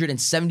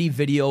 470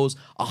 videos,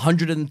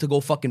 100 of them to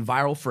go fucking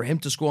viral for him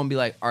to scroll and be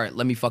like, all right,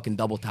 let me fucking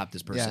double tap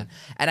this person.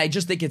 Yeah. And I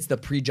just think it's the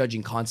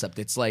prejudging concept.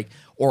 It's like,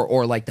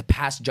 or like the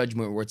past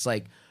judgment where it's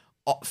like,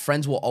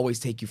 friends will always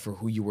take you for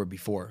who you were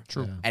before.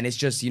 True. And it's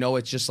just,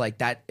 it's just like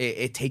that.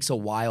 It takes a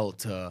while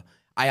to.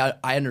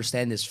 I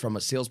understand this from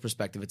a sales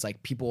perspective. It's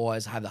like people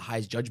always have the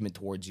highest judgment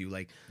towards you.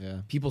 Like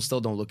people still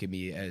don't look at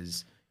me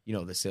as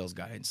the sales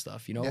guy and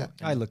stuff. Yeah.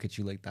 I look at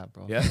you like that,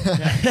 bro. Yeah.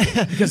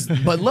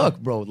 But look,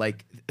 bro,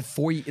 like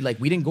we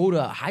didn't go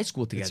to high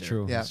school together. It's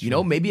true. Yeah. It's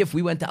Maybe if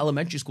we went to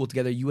elementary school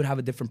together, you would have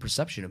a different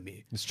perception of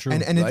me. It's true.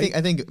 And Right?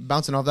 I think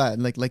bouncing off that,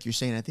 like you're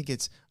saying, I think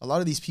it's a lot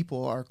of these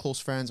people, our close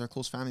friends, our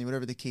close family,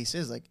 whatever the case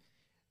is, like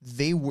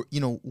they were,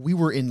 we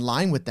were in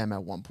line with them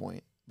at one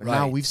point. But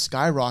now Right. we've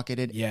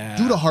skyrocketed Yeah.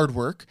 due to hard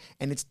work,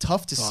 and it's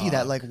tough to see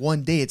that. Like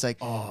one day, it's like,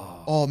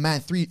 oh man,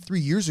 three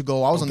years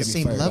ago, I was on the get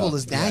me same fired level up.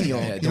 as Daniel.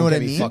 Yeah, you don't know what get I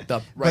me mean? fucked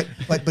up. Right.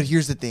 But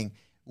here's the thing.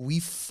 We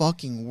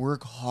fucking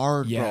work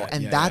hard, bro, Yeah,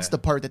 and yeah, that's yeah. the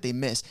part that they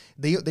miss.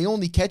 They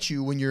only catch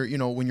you when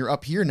you're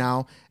up here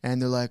now,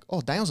 and they're like,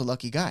 "Oh, Daniel's a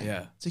lucky guy."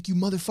 Yeah. It's like, you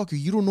motherfucker,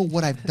 you don't know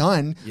what I've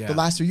done Yeah. the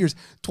last 3 years.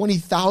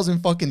 20,000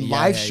 fucking Yeah,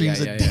 live yeah, streams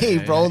yeah, a yeah, day,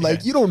 yeah, bro. yeah, Like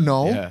yeah. you don't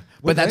know. Yeah.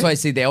 But that's Right? why I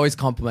say they always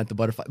compliment the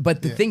butterfly.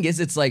 But the thing is,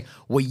 it's like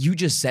what you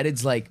just said,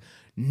 it's like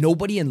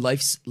nobody in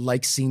life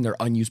likes seeing their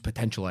unused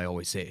potential, I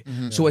always say.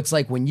 So it's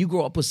like when you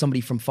grow up with somebody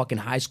from fucking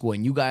high school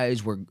and you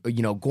guys were,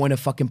 going to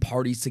fucking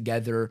parties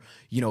together,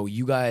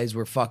 you guys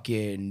were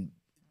fucking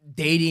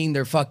dating,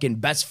 they're fucking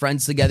best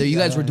friends together. You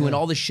guys were doing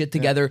all this shit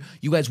together.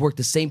 You guys worked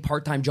the same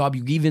part-time job.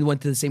 You even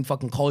went to the same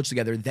fucking college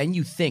together. Then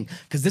you think,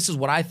 because this is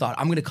what I thought,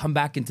 I'm going to come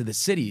back into the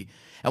city.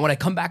 And when I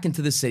come back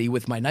into the city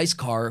with my nice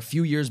car a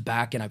few years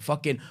back and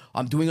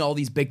I'm doing all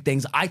these big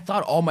things, I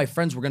thought all my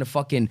friends were going to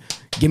fucking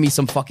give me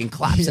some fucking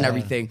claps and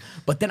everything.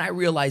 But then I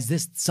realized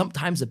this,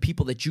 sometimes the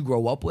people that you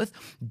grow up with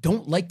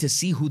don't like to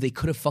see who they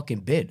could have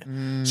fucking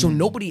been. So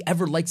nobody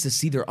ever likes to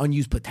see their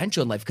unused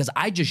potential in life because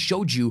I just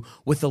showed you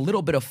with a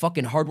little bit of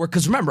fucking hard work.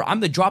 Because remember,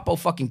 I'm the dropout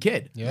fucking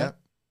kid. Yeah.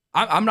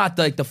 I'm not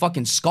like the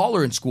fucking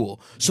scholar in school.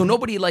 So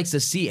nobody likes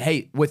to see,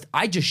 hey,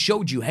 I just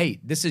showed you,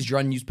 hey, this is your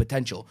unused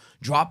potential.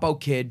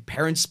 Dropout kid,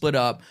 parents split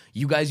up.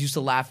 You guys used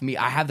to laugh at me.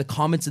 I have the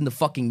comments in the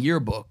fucking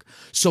yearbook.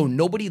 So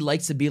nobody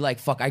likes to be like,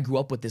 fuck, I grew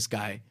up with this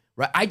guy.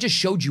 right? I just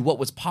showed you what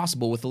was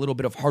possible with a little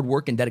bit of hard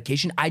work and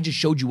dedication. I just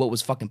showed you what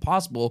was fucking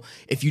possible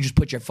if you just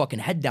put your fucking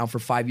head down for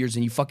 5 years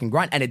and you fucking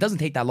grind. And it doesn't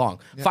take that long.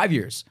 5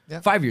 years.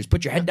 5 years.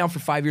 Put your head down for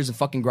 5 years and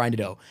fucking grind it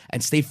out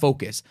and stay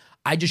focused.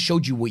 I just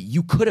showed you what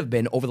you could have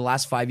been over the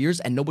last 5 years,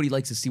 and nobody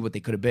likes to see what they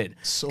could have been.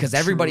 Because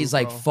everybody's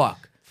like,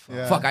 fuck.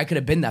 Yeah. Fuck, I could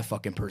have been that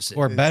fucking person.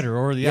 Or better,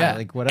 or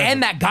like whatever.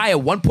 And that guy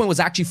at one point was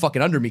actually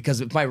fucking under me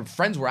because if my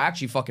friends were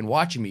actually fucking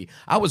watching me,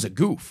 I was a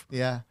goof.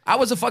 Yeah. I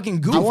was a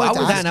fucking goof. I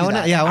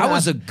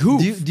was a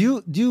goof.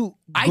 Do you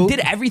I did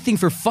everything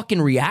for fucking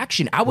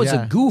reaction. I was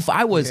a goof.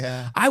 I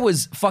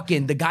was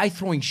fucking the guy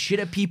throwing shit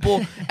at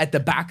people at the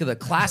back of the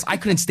class. I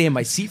couldn't stay in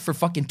my seat for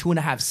fucking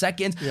 2.5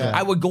 seconds. Yeah.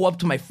 I would go up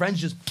to my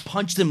friends, just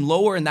punch them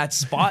lower in that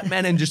spot,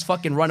 man, and just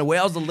fucking run away.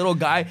 I was the little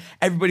guy.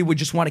 Everybody would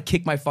just want to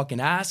kick my fucking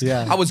ass.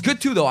 Yeah. I was good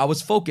too, though. I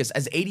was focused.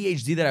 As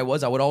ADHD that I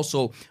was, I would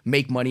also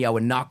make money. I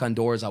would knock on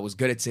doors. I was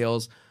good at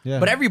sales. Yeah.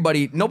 But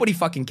nobody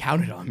fucking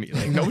counted on me.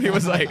 Like, nobody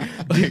was like,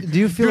 do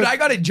you feel dude, I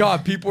got a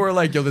job. People were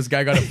like, yo, this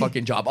guy got a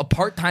fucking job. A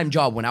part-time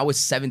job when I was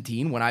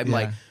 17, when I'm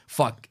like,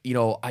 fuck,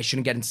 I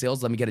shouldn't get in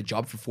sales. Let me get a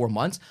job for 4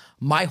 months.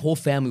 My whole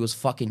family was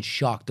fucking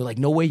shocked. They're like,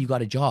 no way you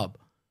got a job.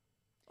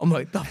 I'm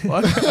like, the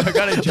fuck? I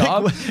got a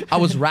job? I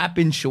was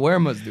wrapping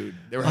shawarmas, dude.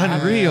 They were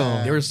unreal.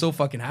 Happy. They were so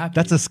fucking happy.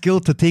 That's a skill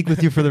to take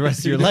with you for the rest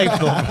of your life,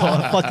 though,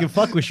 bro. Fucking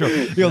fuck with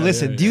shawarma. Yo,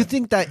 listen, do you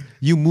think that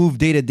you move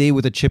day to day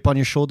with a chip on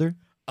your shoulder?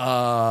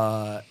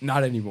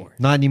 Not anymore.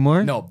 Not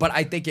anymore? No, but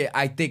I think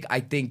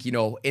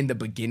in the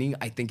beginning,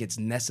 I think it's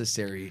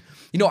necessary.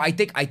 I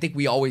think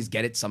we always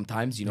get it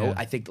sometimes,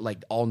 I think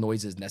like all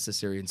noise is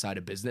necessary inside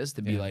a business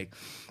to be like,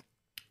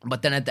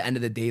 but then at the end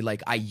of the day,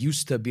 like I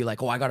used to be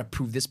like, oh, I got to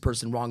prove this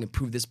person wrong and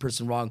prove this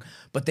person wrong.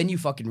 But then you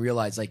fucking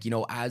realize like,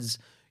 as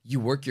you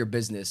work your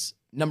business,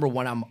 number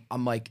one,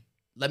 I'm like,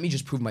 let me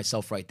just prove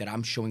myself right, that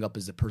I'm showing up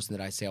as the person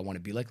that I say I want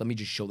to be like. Let me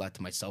just show that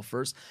to myself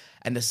first.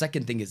 And the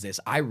second thing is this,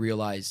 I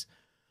realize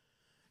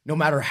no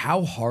matter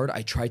how hard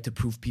I try to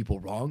prove people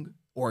wrong,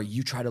 or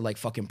you try to like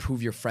fucking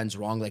prove your friends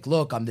wrong, like,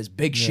 look, I'm this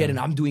big shit and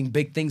I'm doing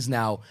big things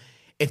now.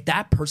 If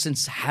that person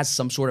has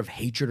some sort of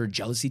hatred or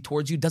jealousy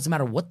towards you, doesn't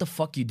matter what the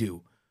fuck you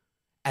do,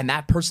 and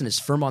that person is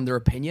firm on their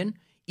opinion,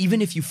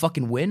 even if you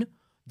fucking win,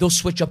 they'll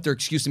switch up their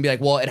excuse and be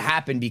like, well, it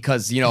happened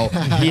because, he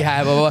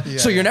had blah, blah.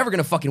 So you're never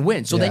going to fucking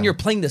win. So then you're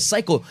playing this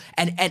cycle.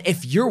 And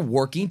if you're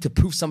working to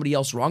prove somebody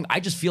else wrong,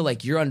 I just feel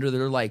like you're under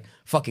their like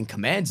fucking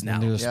commands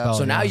now.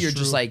 So now you're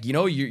just like,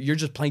 you're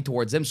just playing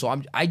towards them.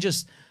 So I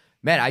just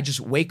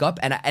wake up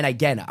and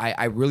again,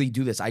 I really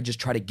do this. I just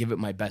try to give it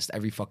my best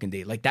every fucking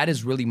day. Like that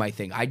is really my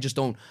thing. I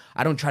don't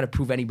try to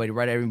prove anybody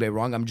right, everybody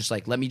wrong. I'm just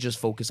like, let me just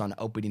focus on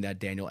opening that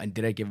Daniel. And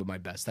did I give it my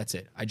best? That's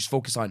it. I just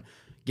focus on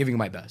giving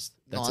my best.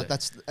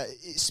 That's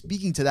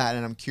speaking to that,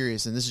 and I'm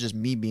curious, and this is just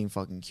me being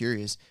fucking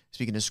curious.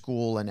 Speaking to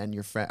school and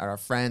our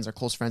friends, our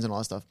close friends, and all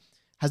that stuff.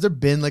 Has there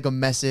been like a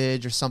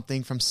message or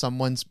something from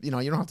someone's? You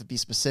don't have to be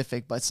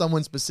specific, but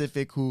someone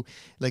specific who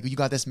like you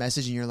got this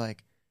message and you're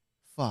like,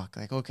 fuck,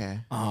 like okay,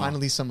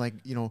 finally some like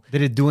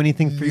Did it do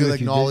anything for you?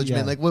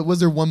 Acknowledgement. Like, what was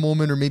there one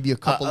moment or maybe a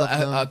couple of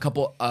them? A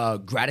couple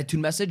gratitude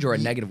message or a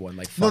negative one?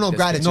 Like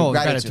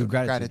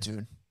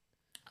gratitude.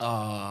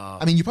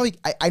 I mean, you probably.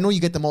 I know you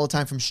get them all the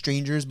time from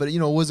strangers, but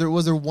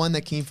was there one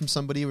that came from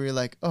somebody where you're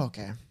like, oh,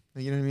 okay,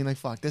 you know what I mean? Like,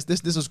 fuck, this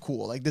was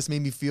cool. Like, this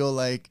made me feel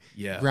like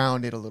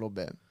grounded a little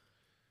bit.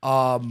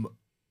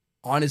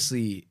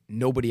 Honestly,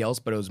 nobody else,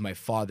 but it was my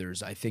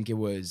father's. I think it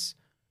was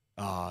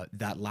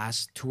that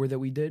last tour that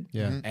we did.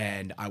 Yeah,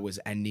 and I was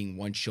ending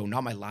one show,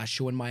 not my last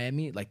show in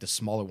Miami, like the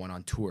smaller one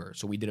on tour.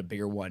 So we did a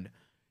bigger one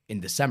in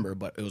December,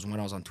 but it was when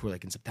I was on tour,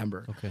 like in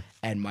September. Okay,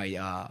 and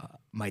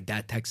my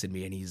dad texted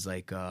me and he's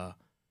like,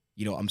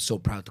 I'm so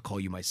proud to call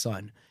you my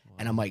son. Wow.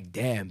 And I'm like,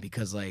 damn,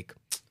 because like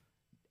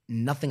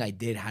nothing I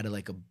did had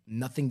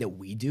nothing that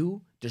we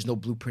do. There's no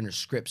blueprint or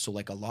script. So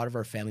like a lot of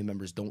our family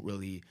members don't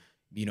really,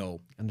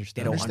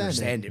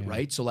 understand it.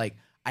 Right. So like,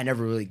 I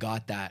never really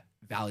got that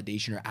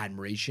validation or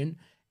admiration.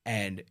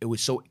 And it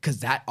was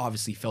because that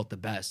obviously felt the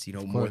best,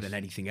 more than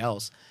anything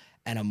else.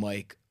 And I'm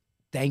like,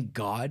 thank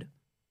God.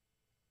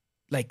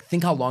 Like,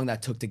 think how long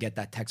that took to get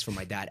that text from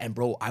my dad. And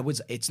bro,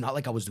 it's not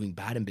like I was doing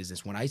bad in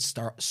business. When I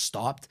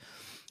stopped,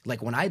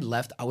 like when I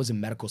left, I was in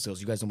medical sales.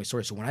 You guys know my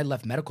story. So when I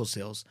left medical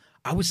sales,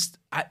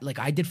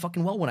 I did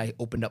fucking well when I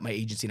opened up my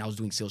agency and I was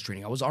doing sales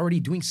training. I was already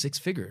doing 6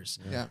 figures,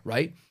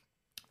 right?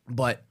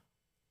 But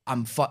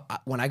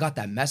when I got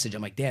that message,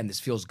 I'm like, damn, this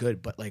feels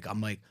good. But like,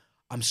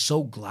 I'm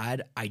so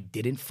glad I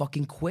didn't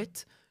fucking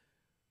quit,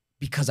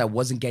 because I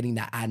wasn't getting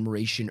that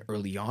admiration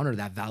early on or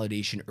that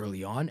validation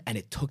early on. And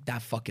it took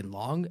that fucking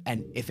long.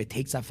 And if it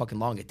takes that fucking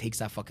long, it takes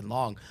that fucking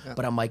long. Yeah.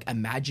 But I'm like,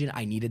 imagine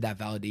I needed that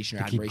validation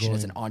or admiration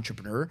as an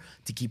entrepreneur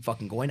to keep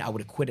fucking going. I would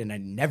have quit and I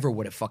never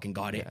would have fucking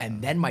got it.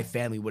 And then my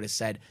family would have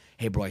said,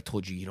 hey bro, I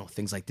told you,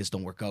 things like this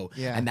don't work out.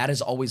 Yeah. And that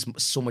is always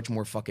so much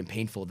more fucking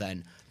painful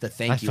than the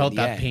thank you. I felt in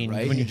the that end, pain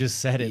right? when you just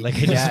said it. Like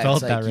I just felt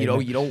it's that like,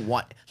 right you don't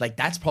want, like,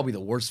 that's probably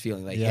the worst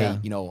feeling. Like, Yeah.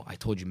 hey, I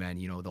told you, man,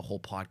 the whole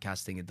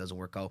podcast thing, it doesn't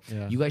work out.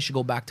 Yeah. You guys should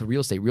go back to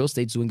real estate. Real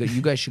estate's doing good.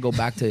 You guys should go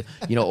back to,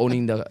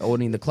 owning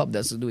the club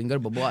that's doing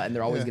good, blah, blah. And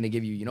they're always going to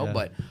give you,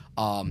 but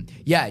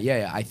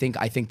I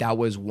think that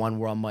was one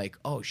where I'm like,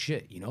 oh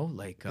shit,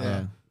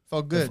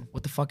 Felt good.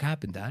 what the fuck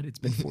happened, Dad? It's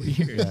been 4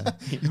 years.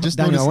 You just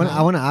Daniel, noticed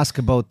I want to ask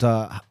about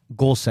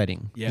goal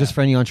setting, just for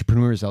any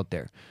entrepreneurs out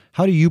there.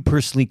 How do you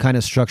personally kind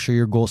of structure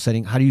your goal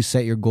setting? How do you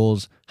set your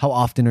goals? How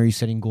often are you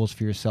setting goals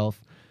for yourself?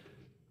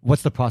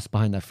 What's the process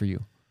behind that for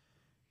you?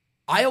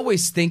 I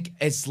always think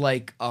it's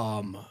like,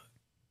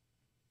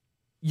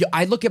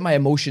 I look at my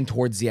emotion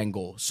towards the end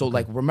goal. So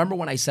like, remember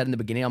when I said in the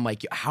beginning, I'm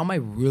like, how am I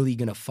really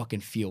going to fucking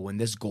feel when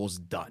this goal's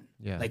done?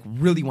 Yeah. Like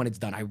really when it's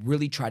done, I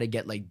really try to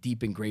get like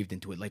deep engraved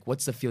into it. Like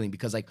what's the feeling?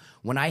 Because like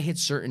when I hit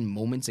certain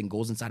moments and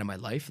goals inside of my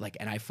life, like,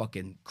 and I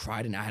fucking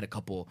cried and I had a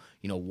couple,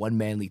 one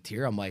manly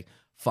tear, I'm like,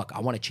 fuck,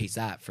 I want to chase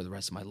that for the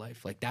rest of my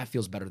life. Like that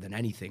feels better than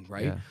anything.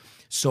 Right. Yeah.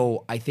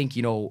 So I think,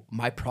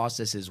 my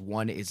process is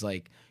one is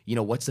like,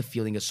 what's the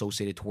feeling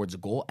associated towards a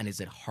goal? And is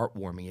it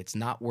heartwarming? It's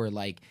not where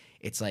like,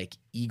 it's like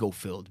ego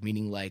filled,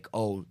 meaning like,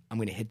 oh, I'm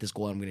going to hit this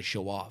goal and I'm going to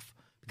show off.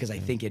 Because I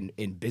think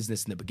in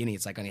business in the beginning,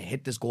 it's like, I'm going to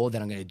hit this goal,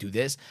 then I'm going to do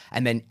this.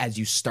 And then as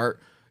you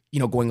start,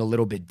 going a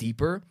little bit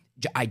deeper,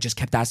 I just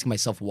kept asking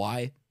myself,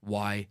 why?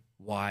 Like,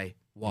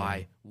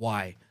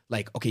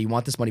 okay, you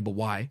want this money, but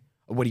why?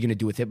 What are you going to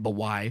do with it? But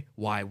why?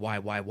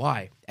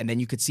 And then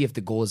you could see if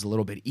the goal is a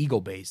little bit ego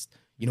based.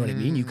 You know what I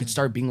mean? You could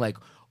start being like,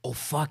 oh,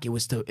 fuck, it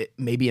was to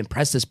maybe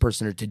impress this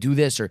person or to do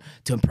this or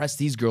to impress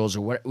these girls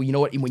or what, you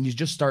know what? When you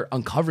just start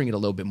uncovering it a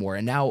little bit more.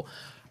 And now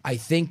I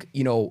think,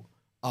 and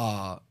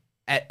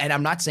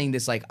I'm not saying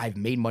this like I've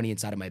made money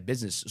inside of my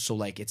business. So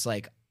like, it's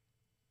like,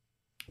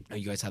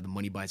 you guys have the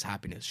Money Buys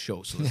Happiness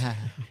show. So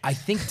I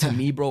think to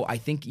me, bro, I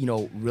think,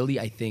 really,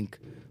 I think,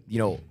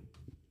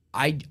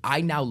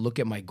 I now look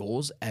at my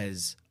goals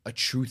as a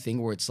true thing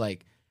where it's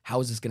like, how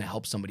is this going to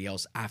help somebody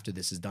else after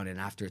this is done and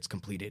after it's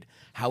completed?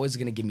 How is it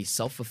going to give me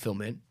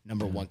self-fulfillment,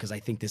 number one? Because I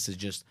think this is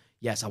just,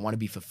 yes, I want to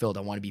be fulfilled. I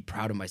want to be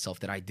proud of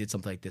myself that I did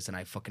something like this and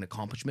I fucking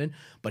accomplishment.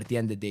 But at the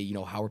end of the day,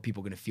 how are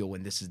people going to feel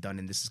when this is done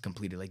and this is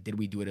completed? Like, did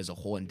we do it as a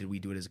whole and did we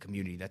do it as a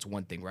community? That's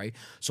one thing, right?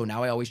 So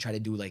now I always try to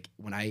do like,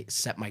 when I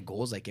set my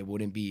goals, like it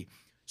wouldn't be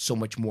so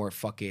much more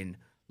fucking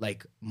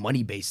like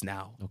money-based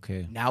now.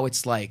 Okay. Now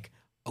it's like,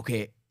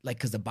 okay, like,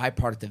 because the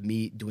byproduct of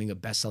me doing a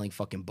best-selling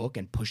fucking book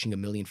and pushing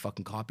 1 million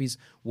fucking copies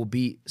will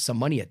be some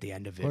money at the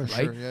end of it, right?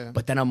 Sure, yeah.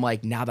 But then I'm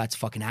like, now that's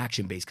fucking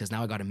action-based because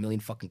now I got 1 million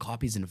fucking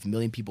copies, and if 1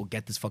 million people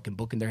get this fucking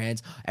book in their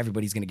hands,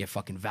 everybody's gonna get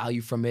fucking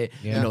value from it.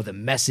 Yeah. The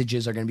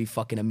messages are gonna be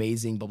fucking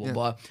amazing, blah, blah,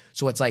 blah.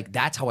 So it's like,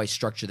 that's how I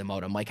structure them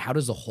out. I'm like, how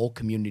does the whole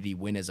community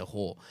win as a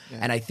whole? Yeah.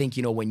 And I think,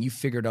 when you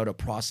figured out a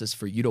process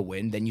for you to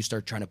win, then you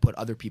start trying to put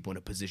other people in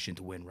a position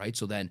to win, right?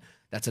 So then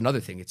that's another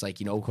thing. It's like,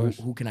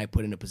 who can I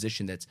put in a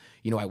position that's,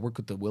 I work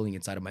with the willing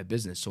inside of my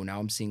business. So now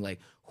I'm seeing like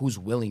who's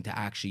willing to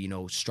actually,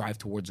 strive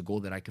towards a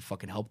goal that I could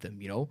fucking help them,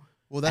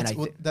 Well,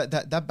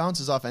 that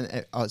bounces off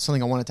and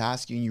something I wanted to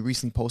ask you, and you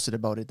recently posted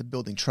about it, the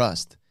building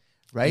trust,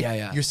 right?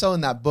 Yeah. You're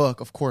selling that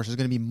book. Of course, there's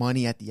going to be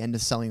money at the end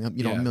of selling,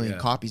 1 million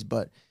copies,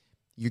 but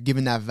you're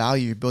giving that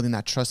value, you're building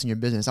that trust in your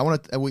business.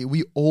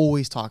 We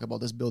always talk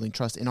about this building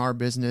trust in our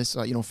business,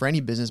 for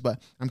any business,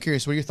 but I'm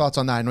curious, what are your thoughts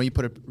on that? I know you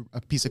put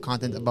a piece of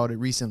content about it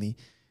recently.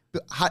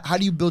 How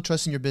do you build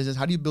trust in your business?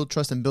 How do you build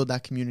trust and build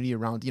that community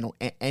around,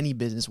 any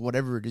business,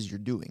 whatever it is you're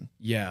doing?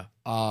 Yeah.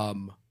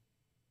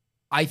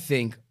 I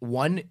think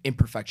one,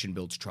 imperfection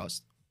builds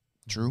trust.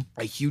 True.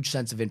 A huge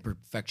sense of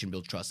imperfection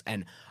builds trust.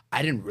 And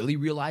I didn't really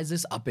realize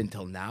this up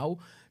until now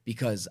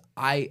because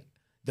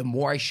the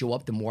more I show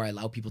up, the more I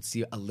allow people to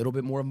see a little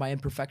bit more of my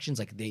imperfections.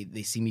 Like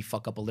they see me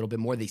fuck up a little bit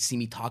more. They see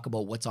me talk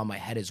about what's on my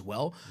head as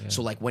well. Yeah.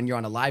 So like when you're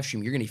on a live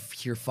stream, you're going to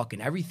hear fucking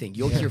everything.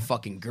 You'll hear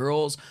fucking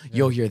girls. Yeah.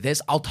 You'll hear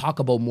this. I'll talk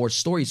about more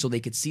stories so they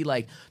could see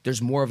like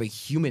there's more of a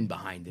human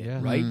behind it,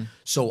 right? Mm-hmm.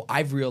 So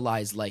I've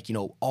realized like,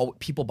 all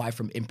people buy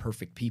from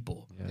imperfect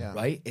people,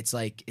 right? It's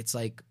like,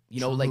 like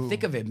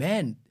think of it,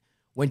 man.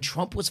 When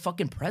Trump was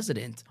fucking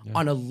president,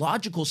 on a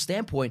logical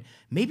standpoint,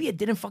 maybe it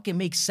didn't fucking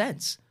make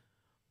sense.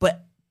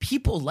 But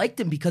people liked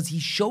him because he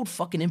showed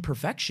fucking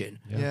imperfection.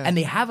 Yeah. And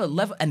they have a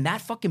level, and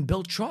that fucking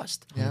built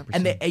trust. Yeah.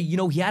 And they,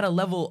 he had a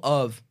level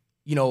of,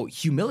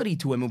 humility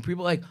to him. And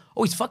people are like,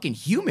 oh, he's fucking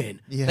human.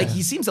 Yeah. Like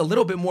he seems a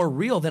little bit more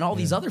real than all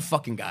these other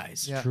fucking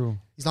guys. Yeah. True.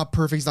 He's not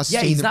perfect. He's not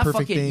saying the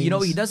perfect fucking,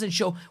 things. He doesn't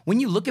show, when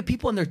you look at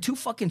people and they're too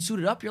fucking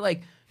suited up, you're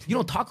like, you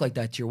don't talk like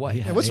that to your wife.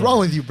 Yeah, what's wrong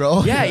with you,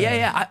 bro?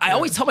 Yeah. I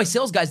always tell my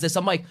sales guys this.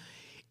 I'm like,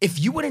 if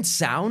you wouldn't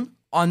sound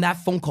on that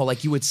phone call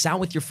like you would sound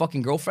with your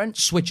fucking girlfriend,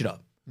 switch it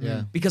up.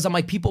 Yeah. Because I'm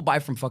like, people buy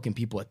from fucking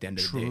people at the end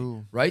of the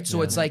day. Right?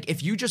 So it's like,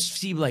 if you just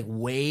seem like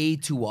way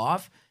too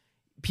off,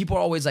 people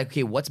are always like,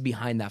 okay, what's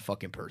behind that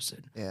fucking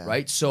person? Yeah.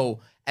 Right? So,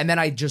 and then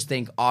I just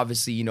think,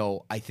 obviously, you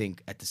know, I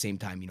think at the same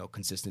time, you know,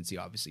 consistency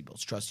obviously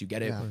builds trust. You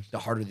get it. Yeah. The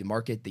harder the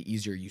market, the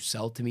easier you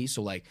sell to me.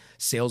 So like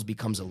sales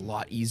becomes a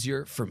lot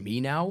easier for me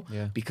now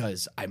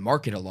because I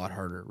market a lot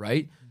harder,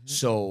 right?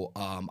 So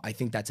I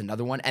think that's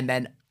another one. And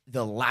then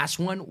the last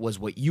one was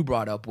what you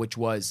brought up, which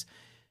was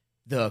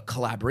the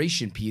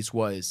collaboration piece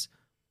was,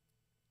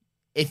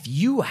 if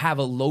you have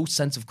a low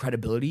sense of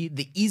credibility,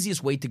 the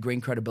easiest way to gain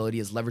credibility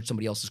is leverage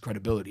somebody else's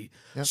credibility.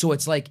 Yep. So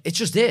it's like, it's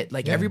just it.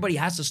 Like everybody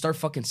has to start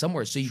fucking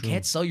somewhere. So you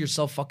can't sell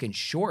yourself fucking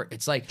short.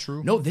 It's like,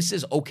 no, this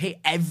is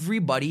okay.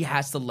 Everybody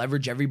has to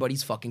leverage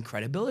everybody's fucking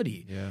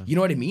credibility. Yeah. You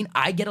know what I mean?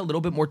 I get a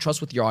little bit more trust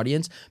with your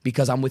audience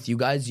because I'm with you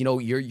guys. You know,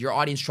 your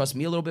audience trusts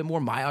me a little bit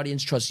more. My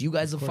audience trusts you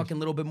guys a fucking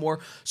little bit more.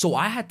 So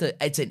I had to,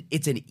 it's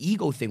an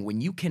ego thing. When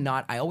you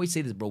cannot, I always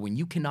say this, bro, when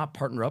you cannot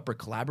partner up or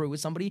collaborate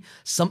with somebody,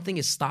 something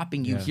is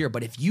stopping you here.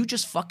 But if you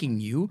just fucking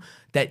knew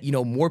that, you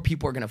know, more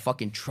people are gonna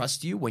fucking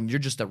trust you when you're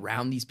just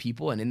around these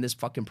people and in this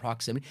fucking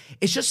proximity,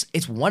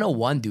 it's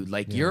 101, dude.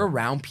 Like you're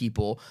around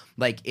people.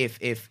 Like if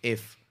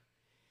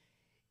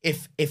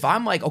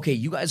I'm like, okay,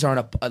 you guys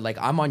aren't like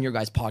I'm on your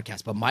guys'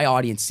 podcast, but my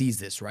audience sees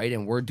this, right?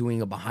 And we're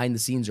doing a behind the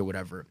scenes or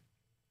whatever.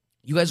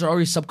 You guys are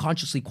already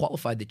subconsciously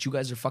qualified that you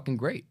guys are fucking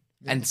great.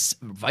 And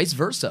vice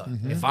versa.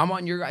 If I'm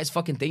on your guys'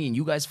 fucking thing and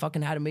you guys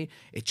fucking had me,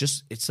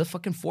 it's a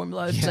fucking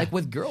formula. It's like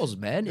with girls,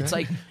 man. It's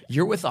like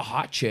you're with a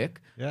hot chick,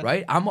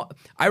 right?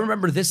 I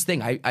remember this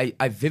thing.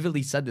 I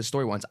vividly said this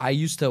story once. I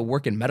used to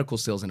work in medical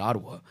sales in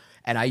Ottawa,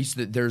 and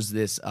there's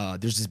this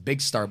big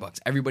Starbucks.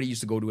 Everybody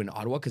used to go to in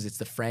Ottawa because it's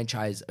the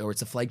franchise or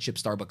it's a flagship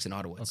Starbucks in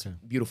Ottawa. It's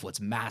beautiful.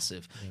 It's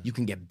massive. You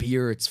can get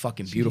beer. It's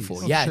fucking beautiful.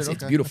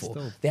 It's beautiful.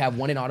 They have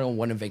one in Ottawa and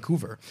one in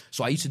Vancouver.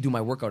 So I used to do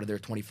my work out of there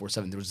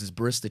 24/7. There was this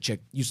barista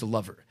chick, used to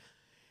love her.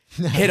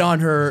 Hit on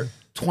her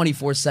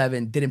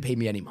 24/7, didn't pay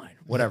me any mind.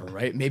 Whatever,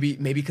 right? Maybe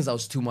because I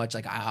was too much.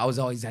 Like I was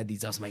always had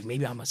these. I was like,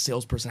 maybe I'm a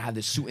salesperson. I have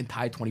this suit and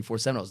tie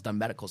 24/7. I was done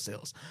medical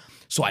sales,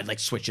 so I'd like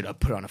switch it up,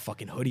 put on a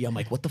fucking hoodie. I'm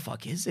like, what the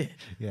fuck is it?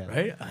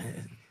 Right?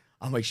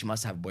 I'm like, she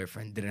must have a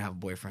boyfriend. Didn't have a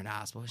boyfriend.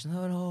 Asked, but she's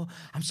like, no,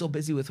 I'm so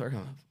busy with work.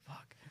 I'm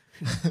like,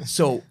 fuck.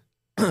 So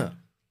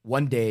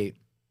one day,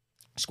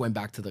 just going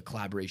back to the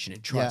collaboration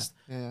and trust.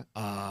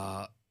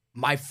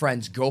 My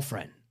friend's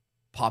girlfriend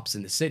pops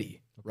in the city.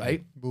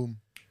 Right? Boom.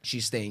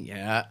 She's staying,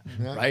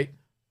 right?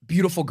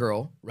 Beautiful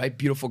girl, right?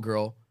 Beautiful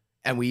girl.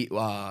 And we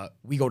go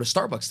to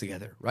Starbucks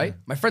together, right?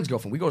 My friend's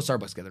girlfriend, we go to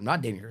Starbucks together. I'm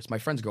not dating her, it's my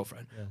friend's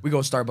girlfriend. We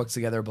go to Starbucks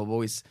together, but we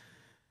always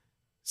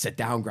sit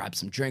down, grab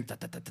some drink,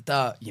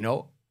 you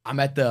know? I'm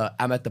at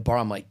the bar,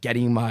 I'm like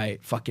getting my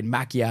fucking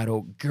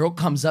macchiato. Girl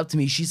comes up to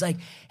me, she's like,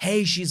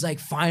 hey,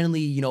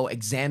 finally, you know,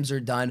 exams are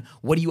done.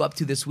 What are you up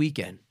to this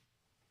weekend?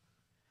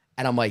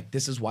 And I'm like,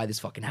 this is why this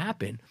fucking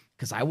happened.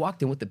 Because I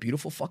walked in with a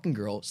beautiful fucking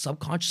girl,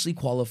 subconsciously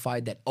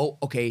qualified that, oh,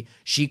 okay,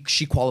 she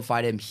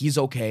qualified him, he's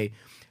okay.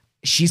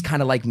 She's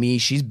kind of like me,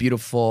 she's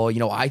beautiful, you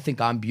know, I think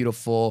I'm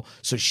beautiful,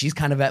 so she's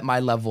kind of at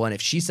my level, and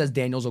if she says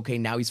Daniel's okay,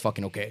 now he's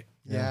fucking okay.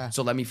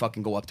 So let me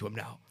fucking go up to him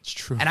now. It's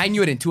true. And I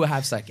knew it in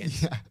 2.5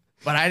 seconds.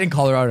 But I didn't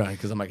call her out on it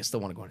because I'm like, I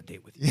still want to go on a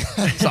date with you.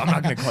 So I'm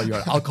not going to call you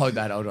out. I'll call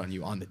that out on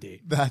you on the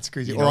date. That's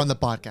crazy. You or know? on the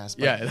podcast.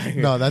 But,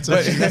 no, that's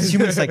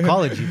human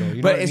psychology, though. You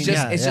know but it's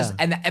just,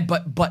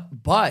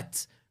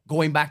 but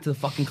going back to the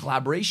fucking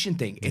collaboration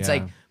thing, it's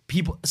like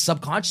people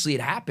subconsciously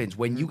it happens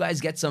when you guys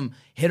get some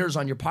hitters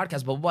on your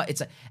podcast, blah, blah, blah.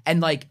 It's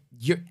and like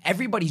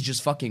everybody's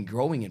just fucking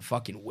growing and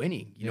fucking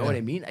winning. You know what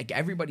I mean? Like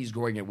everybody's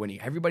growing and winning.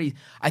 Everybody,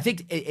 I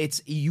think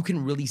it's you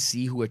can really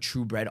see who a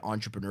true bred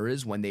entrepreneur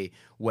is when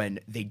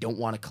they don't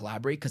want to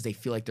collaborate because they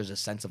feel like there's a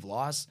sense of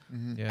loss.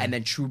 And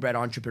then true bred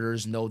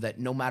entrepreneurs know that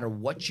no matter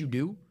what you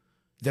do,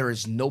 there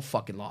is no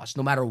fucking loss,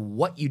 no matter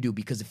what you do,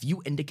 because if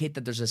you indicate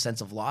that there's a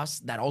sense of loss,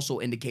 that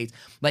also indicates,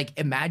 like,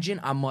 imagine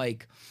I'm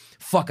like,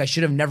 fuck, I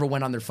should have never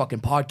went on their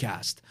fucking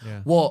podcast.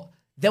 Well,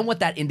 then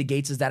what that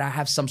indicates is that I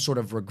have some sort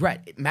of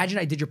regret. Imagine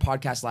I did your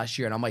podcast last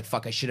year and I'm like,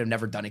 fuck, I should have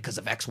never done it because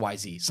of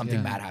XYZ.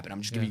 Something bad happened.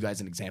 I'm just giving you guys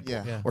an example.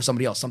 Or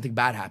somebody else, something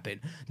bad happened.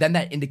 Then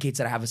that indicates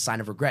that I have a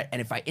sign of regret. And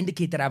if I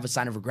indicate that I have a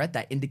sign of regret,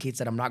 that indicates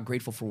that I'm not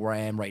grateful for where I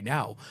am right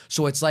now.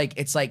 So it's like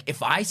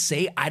if I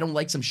say I don't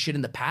like some shit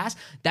in the past,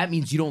 that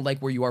means you don't like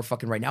where you are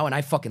fucking right now. And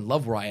I fucking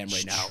love where I am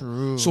right now.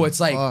 True. So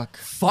it's like,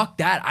 fuck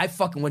that.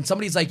 When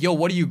somebody's like, yo,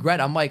 what do you regret?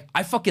 I'm like,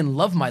 I fucking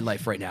love my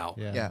life right now.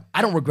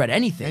 I don't regret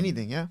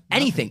anything.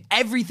 Anything.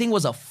 Everything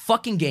was a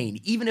fucking gain.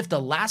 Even if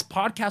the last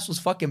podcast was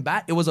fucking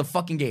bad, it was a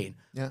fucking gain.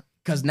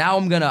 Because now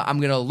I'm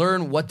gonna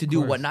learn what to do,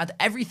 what not.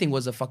 Everything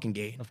was a fucking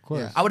gain. Of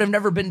course. I would have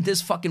never been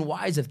this fucking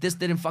wise if this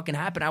didn't fucking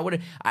happen.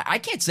 I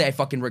can't say I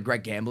fucking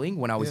regret gambling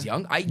when I was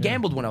young. I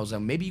gambled when I was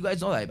young. Maybe you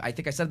guys know that. I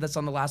think I said that's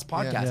on the last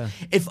podcast.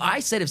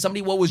 If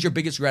somebody, what was your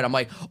biggest regret? I'm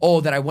like,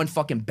 oh, that I went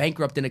fucking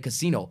bankrupt in a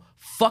casino.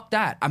 Fuck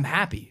that. I'm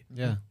happy.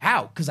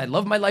 How? Because I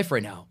love my life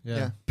right now.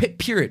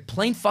 Period.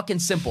 Plain fucking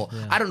simple.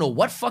 I don't know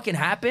what fucking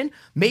happened.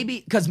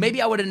 Maybe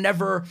I would have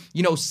never,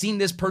 seen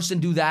this person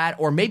do that,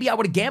 or maybe I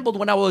would have gambled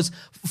when I was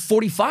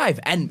 45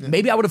 and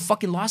maybe I would have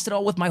fucking lost it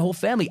all with my whole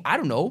family. I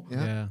don't know.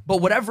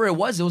 But whatever it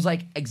was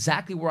like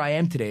exactly where I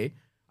am today.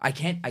 I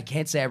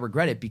can't say I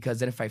regret it, because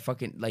then if I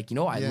fucking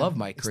I love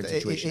my current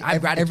situation. I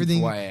have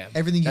Everything, gratitude for who I am.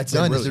 everything you've That's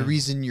done really is the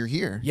reason you're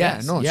here.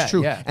 Yes, Yeah, no, it's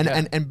true. yeah,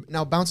 And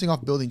now bouncing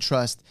off building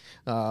trust,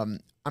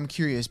 I'm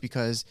curious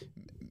because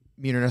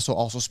me and Ernesto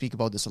also speak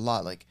about this a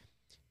lot. Like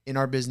in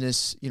our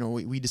business,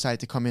 we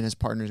decided to come in as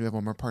partners. We have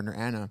one more partner,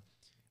 Anna.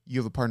 You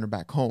have a partner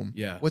back home.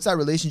 Yeah. What's that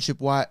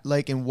relationship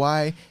like, and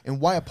why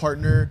a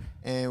partner,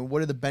 and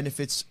what are the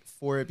benefits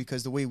for it?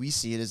 Because the way we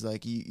see it is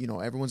like,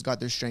 everyone's got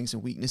their strengths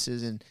and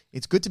weaknesses, and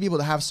it's good to be able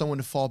to have someone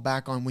to fall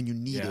back on when you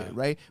need it,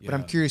 right? But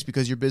I'm curious,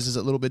 because your business is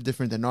a little bit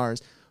different than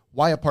ours.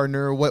 Why a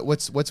partner?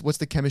 What's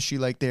the chemistry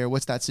like there?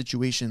 What's that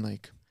situation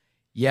like?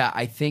 Yeah,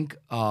 I think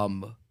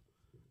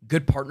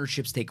good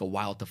partnerships take a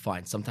while to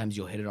find. Sometimes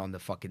you'll hit it on the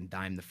fucking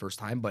dime the first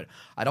time. But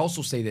I'd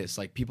also say this,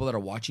 like, people that are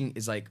watching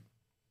is like,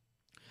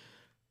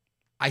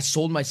 I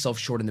sold myself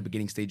short in the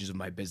beginning stages of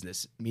my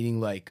business,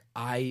 meaning like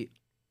I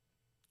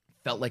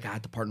felt like I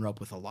had to partner up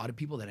with a lot of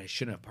people that I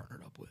shouldn't have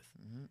partnered up with.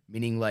 Mm-hmm.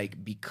 Meaning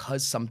like,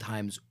 because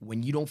sometimes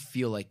when you don't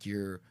feel like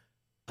you're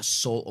a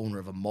sole owner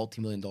of a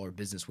multi-million-dollar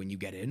business when you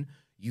get in,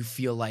 you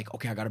feel like,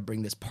 okay, I got to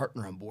bring this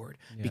partner on board,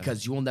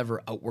 because you will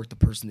never outwork the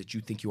person that you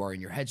think you are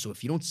in your head. So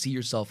if you don't see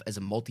yourself as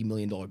a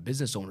multi-million-dollar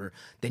business owner,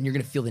 then you're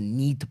going to feel the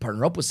need to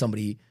partner up with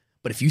somebody.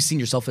 But if you've seen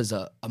yourself as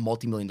a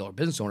multi-million-dollar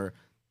business owner,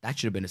 that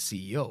should have been a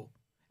CEO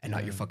and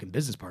not your fucking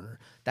business partner.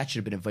 That should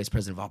have been a vice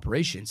president of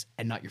operations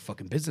and not your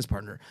fucking business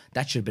partner.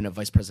 That should have been a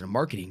vice president of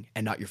marketing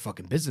and not your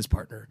fucking business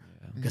partner.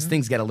 Because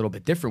things get a little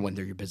bit different when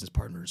they're your business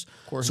partners.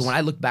 So when I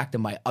look back to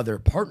my other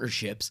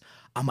partnerships,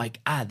 I'm like,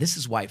 this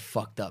is why I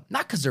fucked up.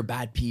 Not because they're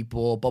bad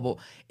people, blah, blah.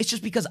 It's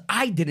just because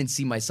I didn't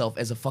see myself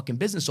as a fucking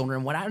business owner.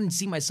 And when I didn't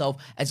see myself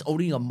as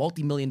owning a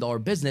multi-million-dollar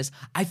business,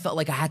 I felt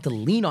like I had to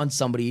lean on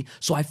somebody,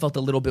 so I felt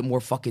a little bit more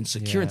fucking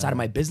secure inside of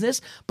my business.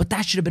 But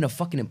that should have been a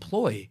fucking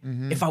employee.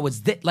 If I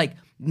was like,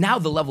 now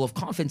the level of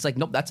confidence, like,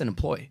 nope, that's an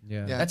employee.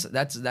 That's an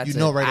right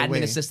admin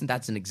away. assistant.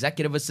 That's an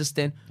executive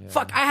assistant.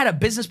 Fuck, I had a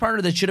business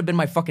partner that should have been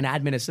my fucking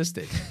admin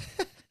assistant.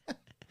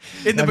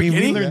 In the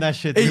beginning, we learned that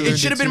shit. It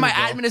should have been too, my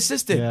bro. admin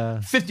assistant. Yeah.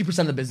 50%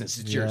 of the business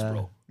is yours,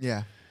 bro.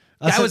 Yeah.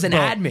 Guy was an bro.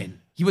 admin.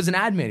 He was an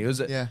admin. It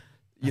was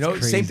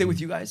That's same thing crazy.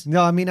 with you guys.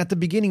 No, I mean, at the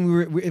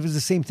beginning, it was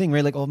the same thing,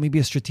 right? Like, oh, maybe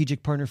a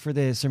strategic partner for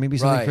this, or maybe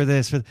something for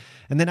this.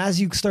 And then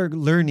as you start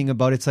learning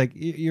about it, it's like,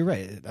 you're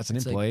right. That's an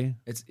employee.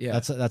 It's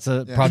That's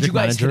a Did project you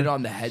guys manager. hit it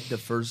on the head the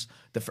first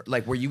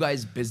like, were you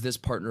guys business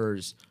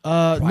partners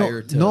No,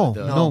 prior to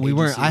no, we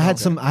weren't. agency? I had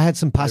Okay.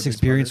 some past business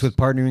experience partners? with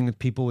partnering with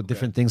people with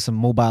different things, some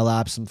mobile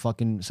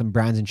apps, some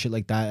brands and shit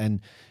like that.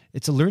 And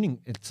it's a learning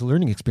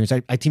experience.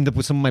 I teamed up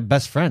with some of my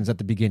best friends at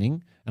the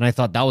beginning, and I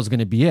thought that was going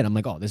to be it. I'm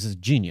like, oh, this is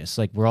genius.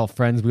 Like, we're all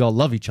friends, we all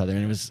love each other,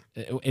 and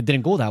it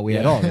didn't go that way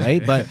at all,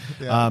 right? But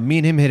me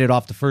and him hit it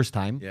off the first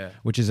time,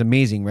 which is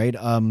amazing, right?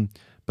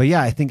 But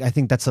yeah, I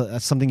think that's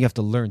something you have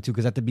to learn too,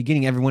 because at the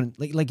beginning, everyone,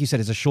 like you said,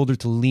 is a shoulder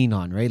to lean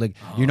on, right? Like,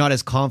 you're not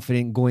as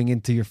confident going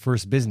into your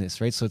first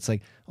business, right? So it's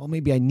like, oh,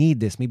 maybe I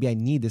need this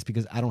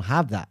because I don't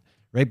have that,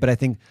 right? But I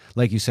think,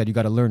 like you said, you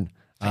got to learn.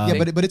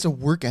 But it's a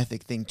work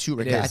ethic thing too,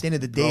 right? It is. At the end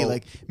of the day, Bro.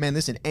 like, man,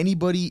 listen,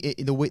 anybody,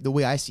 the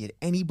way I see it,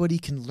 anybody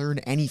can learn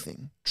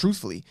anything.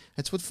 Truthfully,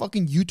 that's what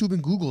fucking YouTube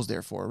and Google's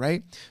there for,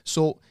 right?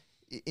 So,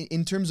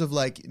 in terms of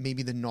like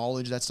maybe the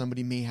knowledge that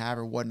somebody may have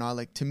or whatnot,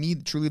 like, to me,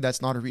 truly,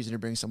 that's not a reason to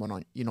bring someone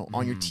on,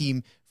 on your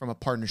team from a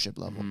partnership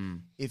level.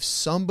 If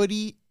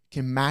somebody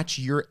can match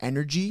your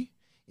energy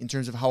in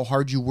terms of how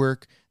hard you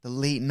work, the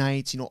late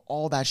nights,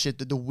 all that shit,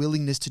 the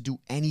willingness to do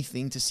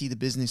anything to see the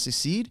business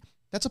succeed,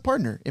 that's a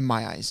partner in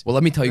my eyes. Well,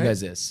 let me tell you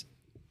guys this.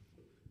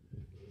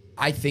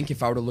 I think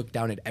if I were to look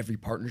down at every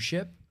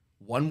partnership,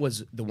 one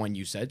was the one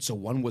you said. So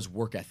one was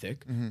work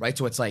ethic, right?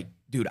 So it's like,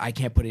 dude, I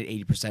can't put in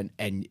 80%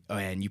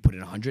 and you put in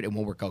 100, it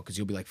won't work out because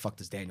you'll be like, fuck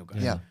this Daniel guy.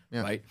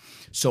 Yeah. Right?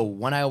 So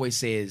one I always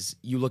say is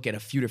you look at a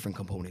few different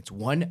components.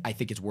 One, I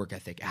think it's work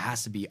ethic. It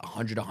has to be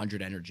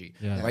 100 energy,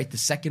 right? The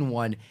second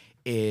one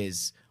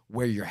is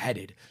where you're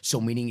headed. So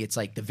meaning it's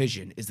like the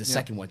vision is the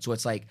second one. So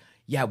it's like,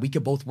 yeah, we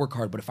could both work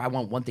hard, but if I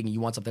want one thing and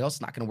you want something else,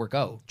 it's not going to work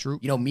out. True.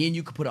 Me and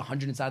you could put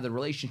 100 inside of the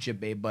relationship,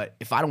 babe, but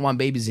if I don't want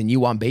babies and you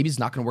want babies, it's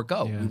not going to work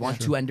out. We want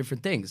two and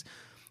different things.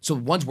 So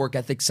one's work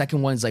ethic.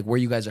 Second one is like where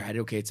you guys are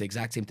headed. Okay, it's the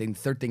exact same thing. The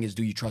third thing is,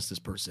 do you trust this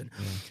person?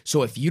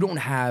 So if you don't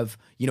have,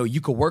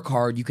 you could work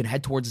hard, you can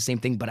head towards the same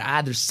thing, but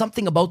there's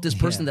something about this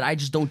person that I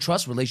just don't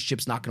trust,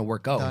 relationship's not going to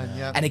work out.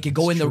 And it could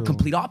go in the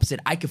complete opposite.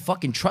 I could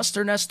fucking trust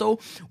Ernesto.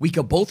 We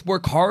could both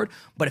work hard,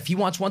 but if he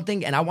wants one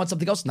thing and I want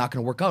something else, it's not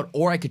going to work out.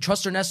 Or I could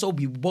trust Ernesto.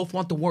 We both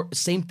want the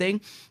same thing,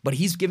 but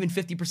he's giving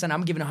 50%,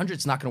 I'm giving 100.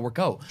 It's not going to work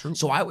out.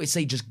 So I always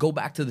say, just go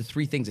back to the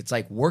three things. It's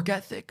like work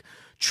ethic,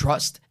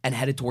 trust, and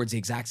headed towards the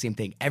exact same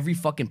thing. Every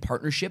fucking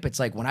partnership, it's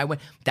like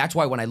that's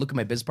why when I look at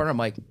my business partner, I'm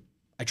like,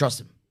 I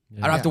trust him.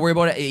 I don't have to worry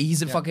about it.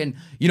 He's a fucking,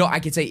 I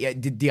could say,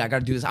 D, I got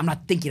to do this. I'm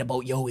not thinking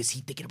about, is he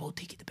thinking about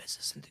taking the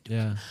business?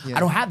 I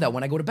don't have that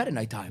when I go to bed at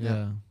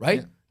nighttime. Right?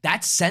 Yeah.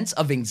 That sense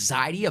of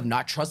anxiety of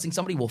not trusting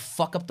somebody will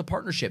fuck up the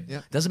partnership.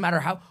 Doesn't matter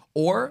how.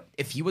 Or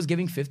if he was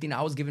giving 50 and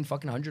I was giving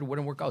fucking 100, it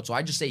wouldn't work out. So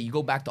I just say you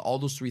go back to all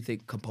those three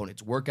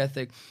components: work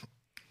ethic,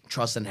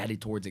 trust and headed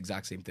towards the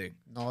exact same thing.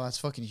 No, that's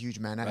fucking huge,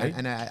 man. Right?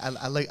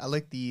 I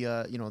like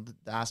the you know,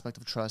 the aspect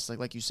of trust.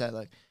 Like you said,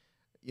 like,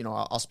 you know,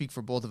 I'll speak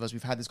for both of us.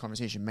 We've had this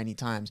conversation many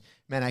times.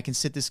 Man, I can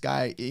sit this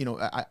guy, you know,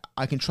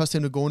 I can trust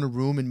him to go in a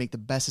room and make the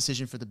best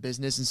decision for the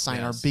business and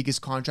sign our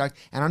biggest contract.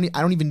 And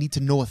I don't even need to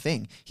know a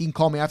thing. He can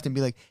call me after and be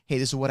like, hey,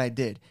 this is what I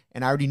did.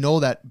 And I already know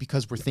that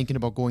because we're thinking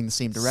about going the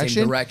same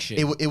direction.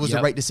 It was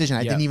the right decision.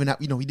 I didn't even have,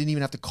 you know, he didn't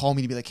even have to call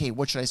me to be like, hey,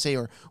 what should I say?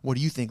 Or what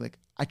do you think? Like,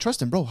 I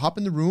trust him, bro. Hop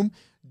in the room,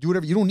 do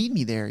whatever. You don't need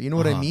me there. You know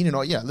what I mean? And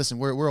listen,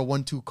 we're a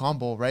 1-2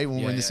 combo, right?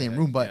 When we're in the same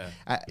room. But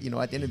you know,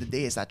 at the end of the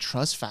day, it's that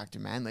trust factor,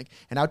 man. Like,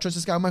 and I would trust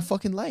this guy with my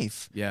fucking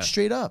life. Yeah.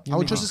 Straight up. I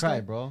would trust this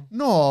guy, bro.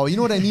 No, you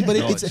know what I mean? But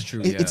it's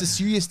true. It's a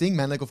serious thing,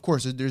 man. Like, of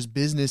course, there's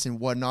business and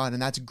whatnot,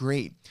 and that's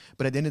great.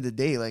 But at the end of the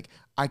day, like,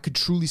 I could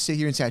truly sit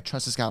here and say I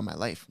trust this guy with my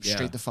life.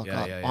 Straight the fuck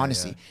up.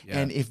 Honestly.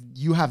 And if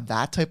you have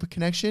that type of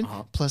connection,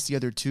 plus the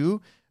other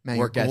two, man,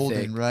 work you're golden,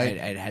 ethic, right?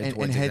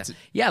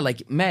 And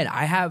like, man,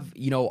 I have,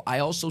 you know, I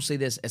also say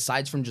this,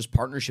 aside from just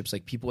partnerships,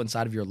 like people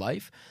inside of your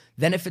life,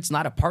 then if it's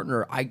not a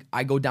partner,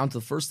 I go down to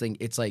the first thing.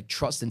 It's like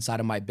trust inside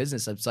of my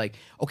business. It's like,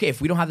 okay,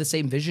 if we don't have the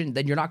same vision,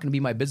 then you're not going to be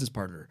my business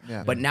partner.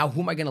 But now who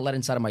am I going to let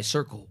inside of my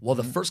circle? Well,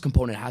 the first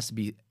component has to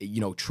be,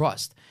 you know,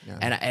 trust.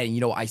 And, you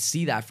know, I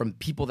see that from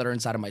people that are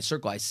inside of my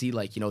circle. I see,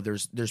 like, you know,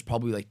 there's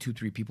probably like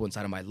 2-3 people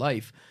inside of my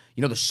life.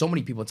 You know, there's so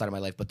many people inside of my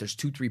life, but there's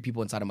 2-3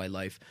 people inside of my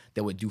life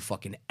that would do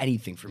fucking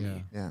anything for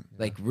me.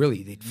 Like,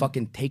 really, they'd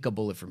fucking take a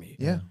bullet for me.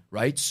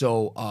 Right?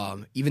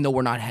 So even though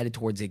we're not headed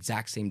towards the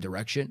exact same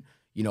direction,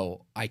 you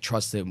know, I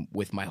trust them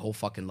with my whole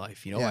fucking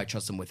life. You know, I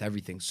trust them with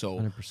everything.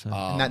 So,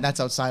 and that's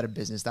outside of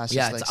business. That's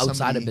just like it's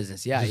outside of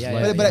business.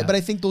 But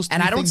I think those.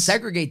 And I don't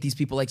segregate these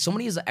people. Like,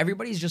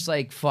 everybody's just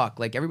like, fuck.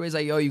 Like, everybody's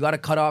like, yo, you got to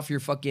cut off your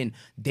fucking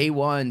day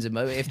ones. And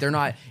if they're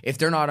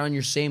not on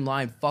your same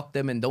line, fuck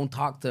them and don't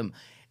talk to them.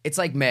 It's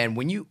like, man,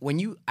 when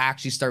you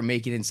actually start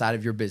making inside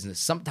of your business,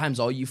 sometimes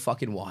all you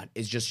fucking want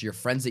is just your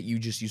friends that you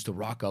just used to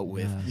rock out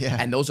with.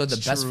 And those are the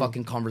best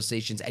fucking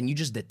conversations. And you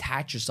just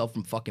detach yourself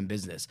from fucking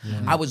business.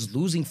 I was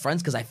losing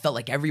friends because I felt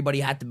like everybody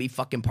had to be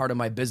fucking part of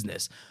my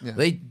business.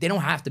 They don't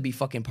have to be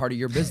fucking part of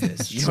your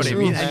business. You know what I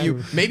mean?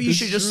 And maybe you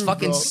should just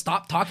fucking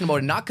stop talking about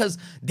it. Not because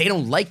they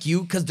don't like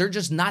you, because they're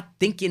just not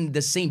thinking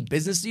the same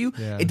business to you.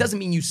 It doesn't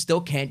mean you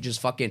still can't just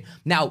fucking...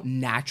 Now,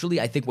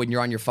 naturally, I think when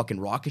you're on your fucking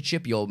rocket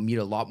ship, you'll meet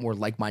a lot more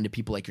like-minded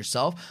people like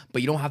yourself,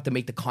 but you don't have to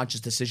make the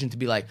conscious decision to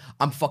be like,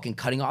 I'm fucking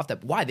cutting off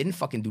that. Why? They didn't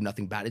fucking do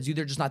nothing bad as you.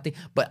 They're just not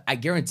but I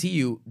guarantee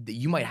you that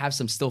you might have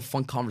some still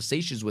fun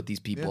conversations with these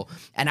people.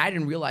 And I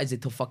didn't realize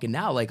it till fucking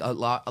now. Like a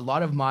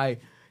lot of my,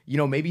 you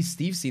know, maybe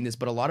Steve's seen this,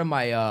 but a lot of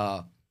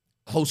my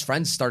close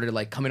friends started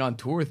like coming on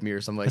tour with me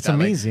or something like that. That's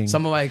amazing. Like,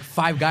 some of like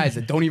 5 guys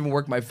that don't even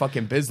work my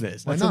fucking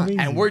business. Why not?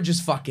 And we're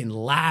just fucking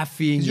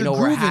laughing, you know,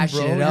 grooving, we're hashing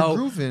bro. it out.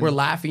 Grooving. We're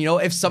laughing, you know,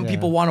 if some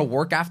people want to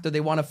work after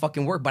they want to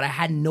fucking work, but I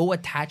had no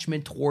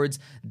attachment towards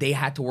they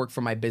had to work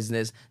for my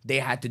business. They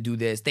had to do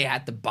this. They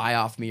had to buy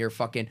off me or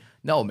fucking,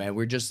 no, man,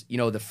 we're just, you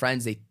know, the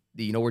friends,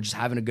 you know, we're just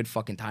having a good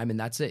fucking time and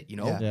that's it, you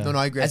know? No,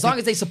 I agree. As long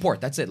as they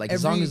support, that's it. Like,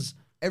 as long as...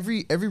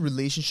 Every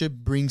relationship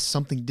brings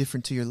something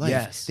different to your life.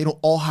 Yes. They don't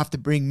all have to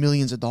bring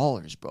millions of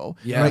dollars, bro.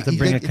 You have to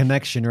bring a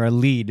connection or a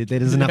lead. It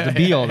doesn't have to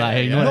be all that.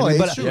 You know what I mean?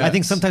 But I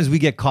think sometimes we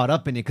get caught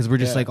up in it because we're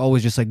just like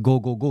always just like go,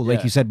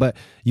 like you said. But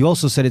you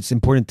also said it's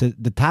important to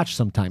detach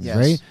sometimes,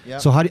 right?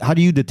 Yep. So how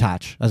do you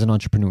detach as an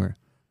entrepreneur?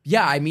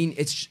 Yeah, I mean,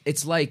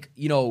 it's like,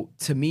 you know,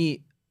 to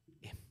me,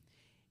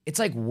 it's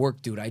like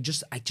work, dude. I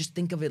just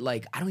think of it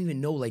like, I don't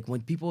even know, like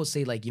when people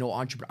say like, you know,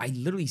 entrepreneur, I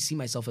literally see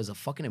myself as a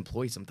fucking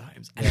employee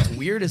sometimes. And it's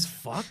weird as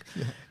fuck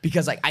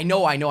because like, I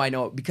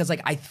know. Because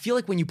like, I feel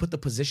like when you put the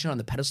position on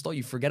the pedestal,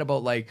 you forget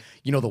about like,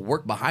 you know, the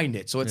work behind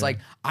it. So it's like,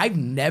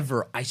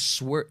 I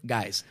swear,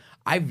 guys,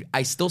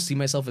 I still see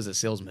myself as a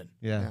salesman.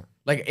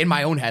 Like in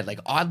my own head, like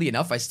oddly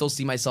enough, I still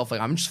see myself like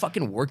I'm just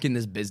fucking working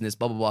this business,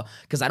 blah, blah, blah.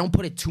 Because I don't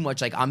put it too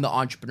much like I'm the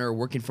entrepreneur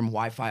working from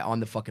Wi-Fi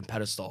on the fucking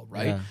pedestal,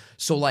 right?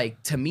 So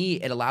like to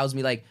me, it allows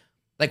me like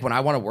when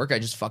I want to work, I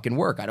just fucking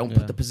work. I don't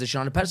put the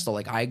position on a pedestal.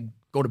 Like I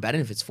go to bed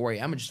and if it's 4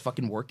 a.m., I'm just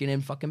fucking working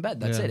in fucking bed.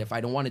 That's it. If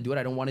I don't want to do it,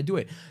 I don't want to do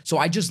it. So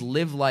I just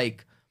live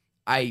like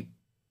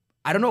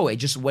I don't know. It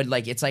just would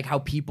like, it's like how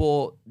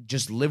people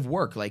just live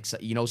work. Like,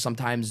 you know,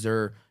 sometimes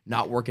they're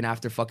not working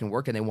after fucking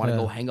work and they want to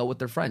go hang out with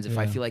their friends. If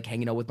I feel like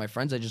hanging out with my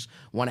friends, I just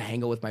want to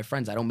hang out with my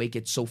friends. I don't make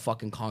it so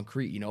fucking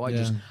concrete, you know?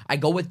 I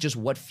go with just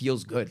what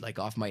feels good, like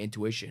off my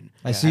intuition.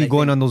 I see you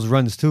going on those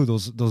runs too,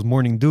 those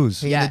morning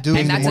dews. Yeah,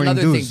 and that's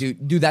another thing,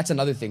 dude. That's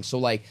another thing. So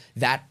like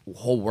that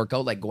whole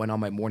workout, like going on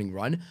my morning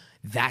run,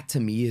 that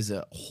to me is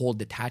a whole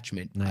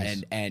detachment.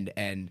 Nice.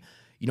 And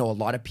you know, a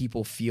lot of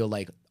people feel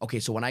like, okay,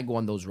 so when I go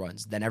on those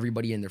runs, then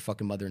everybody and their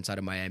fucking mother inside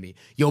of Miami,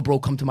 yo, bro,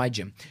 come to my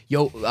gym.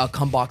 Yo,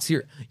 come box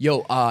here.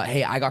 Yo,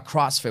 hey, I got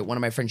CrossFit. One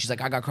of my friends, she's like,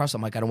 I got CrossFit.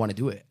 I'm like, I don't want to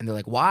do it. And they're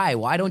like, why?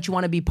 Why don't you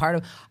want to be part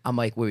of? I'm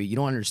like, wait, you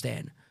don't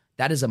understand.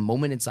 That is a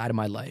moment inside of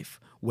my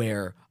life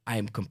where I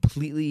am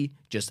completely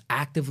just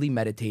actively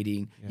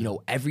meditating. You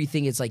know,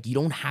 everything is like, you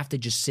don't have to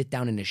just sit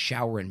down in a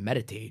shower and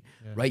meditate,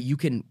 right? You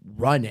can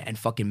run and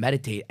fucking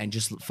meditate and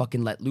just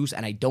fucking let loose.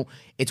 And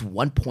it's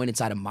one point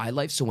inside of my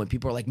life. So when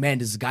people are like, man,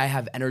 does this guy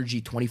have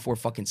energy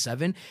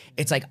 24/7?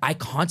 It's like, I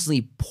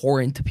constantly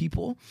pour into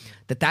people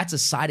that's a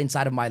side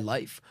inside of my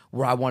life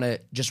where I want to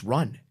just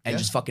run and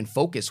just fucking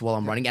focus while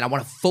I'm running. And I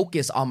want to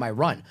focus on my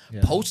run.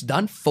 Post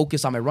done,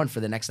 focus on my run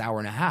for the next hour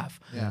and a half.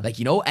 Like,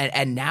 you know,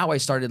 and now I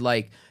started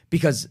like,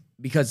 because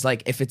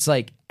like, if it's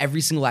like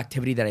every single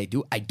activity that I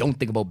do, I don't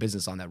think about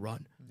business on that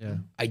run.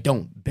 I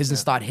don't.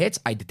 Business thought hits,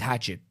 I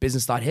detach it.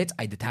 Business thought hits,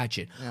 I detach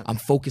it. I'm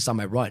focused on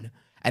my run.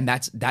 And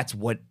that's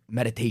what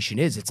meditation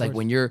is. It's like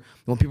when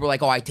people are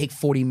like, oh, I take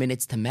 40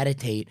 minutes to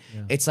meditate.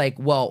 It's like,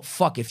 well,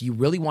 fuck, if you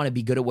really want to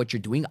be good at what you're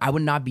doing, I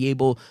would not be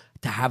able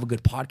to have a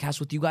good podcast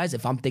with you guys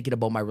if I'm thinking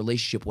about my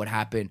relationship, what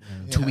happened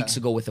 2 weeks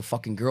ago with a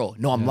fucking girl.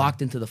 No, I'm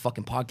locked into the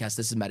fucking podcast.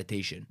 This is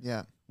meditation.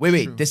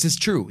 Wait, true. This is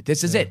true.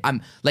 This is it.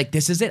 I'm like,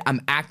 this is it.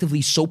 I'm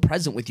actively so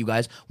present with you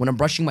guys. When I'm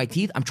brushing my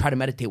teeth, I'm trying to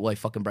meditate while I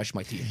fucking brush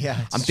my teeth.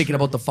 I'm thinking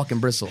about the fucking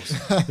bristles.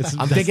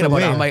 I'm thinking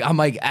about it.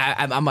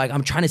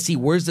 I'm trying to see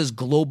where's this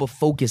globe of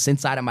focus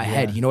inside of my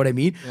head. You know what I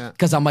mean?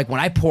 Because I'm like, when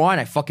I pour on,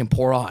 I fucking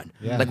pour on.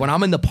 Like when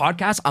I'm in the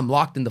podcast, I'm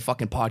locked in the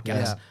fucking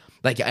podcast.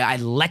 Like I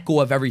let go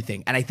of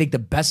everything. And I think the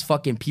best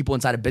fucking people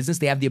inside of business,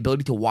 they have the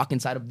ability to walk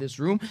inside of this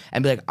room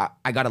and be like,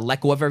 I got to let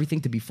go of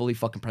everything to be fully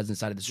fucking present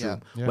inside of this room.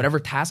 Whatever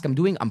task I'm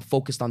doing, I'm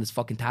focused on this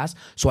fucking task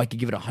so I can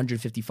give it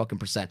 150 fucking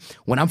percent.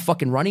 When I'm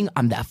fucking running,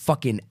 I'm that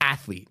fucking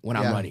athlete when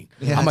I'm running.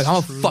 I'm like, I'm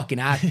a fucking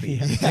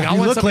athlete. Like, I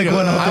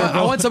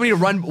want somebody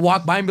to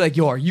walk by and be like,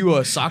 yo, are you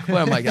a soccer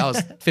player? I'm like, that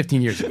was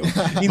 15 years ago.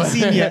 That's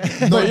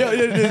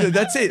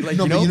it. Like,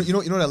 you know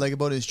what I like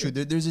about it is true.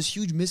 There's this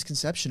huge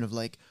misconception of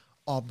like,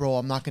 oh, bro,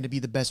 I'm not going to be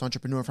the best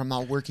entrepreneur if I'm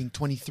not working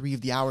 23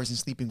 of the hours and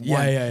sleeping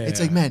 1. It's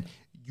like, man,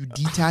 you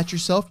detach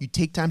yourself, you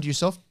take time to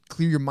yourself,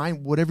 clear your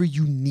mind, whatever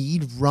you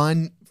need,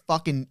 run,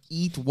 fucking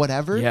eat,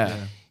 whatever.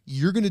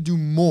 You're going to do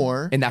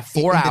more in that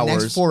 4 hours, the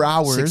next 4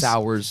 hours, 6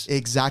 hours.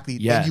 Exactly.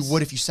 Than you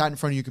would if you sat in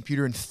front of your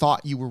computer and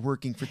thought you were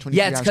working for 23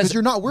 hours. Because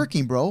you're not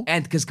working, bro.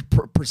 And because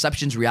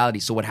perception's reality.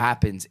 So what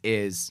happens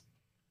is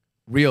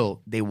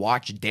they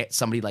watch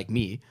somebody like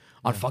me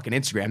on fucking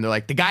Instagram. They're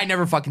like, the guy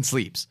never fucking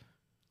sleeps.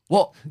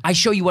 Well, I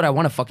show you what I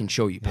want to fucking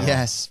show you. Pal.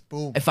 Yes.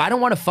 Boom. If I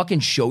don't want to fucking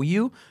show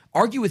you,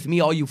 argue with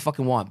me all you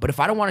fucking want. But if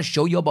I don't want to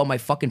show you about my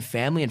fucking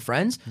family and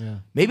friends,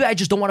 maybe I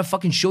just don't want to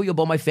fucking show you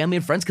about my family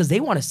and friends because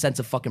they want a sense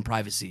of fucking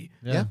privacy.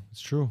 Yeah,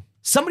 it's true.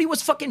 Somebody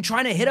was fucking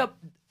trying to hit up.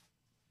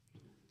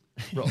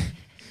 Bro.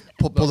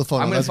 Pull the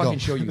phone. I'm going to fucking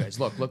show you guys.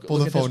 Look at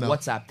this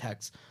WhatsApp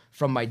text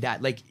from my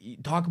dad. Like,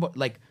 talk about,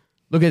 like,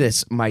 look at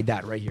this. My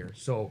dad right here.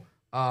 So,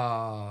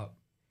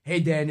 hey,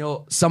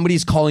 Daniel,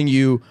 somebody's calling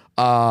you.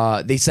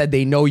 They said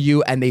they know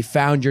you and they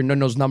found your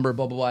Nuno's number,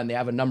 blah, blah, blah, and they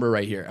have a number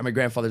right here. And my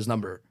grandfather's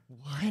number.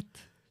 What?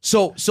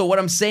 So what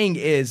I'm saying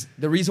is,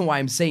 the reason why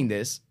I'm saying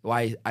this,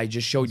 why I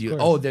just showed you,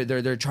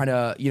 they're trying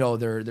to,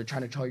 they're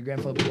trying to call your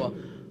grandfather, blah, blah.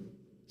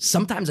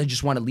 Sometimes I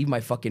just want to leave my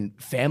fucking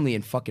family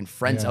and fucking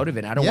friends out of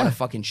it. I don't want to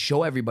fucking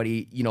show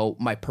everybody,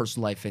 my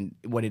personal life and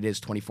what it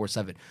is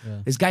 24/7.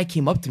 This guy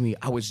came up to me.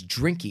 I was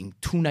drinking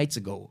 2 nights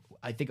ago.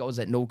 I think I was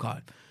at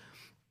NoCon.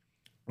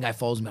 Guy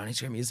follows me on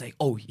Instagram. He's like,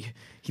 oh, he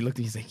looked at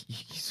me. He's like,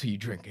 so you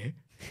drink, eh?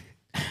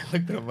 I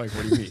looked at him like,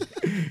 what do you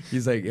mean?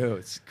 He's like, yo,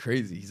 it's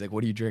crazy. He's like,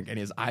 what do you drink? And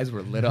his eyes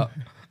were lit up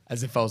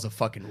as if I was a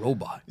fucking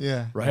robot.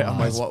 Right? I'm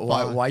like,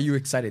 why are you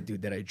excited,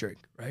 dude, that I drink?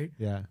 Right?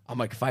 I'm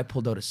like, if I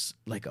pulled out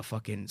a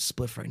fucking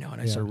spliff right now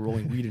and I started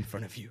rolling weed in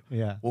front of you,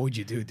 what would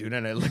you do, dude?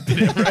 And I looked at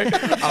him,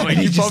 right? I'm like,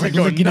 you probably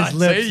go nuts.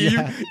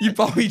 You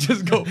probably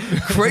just go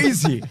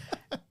crazy.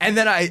 And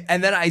then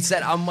I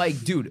said, I'm like,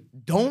 dude,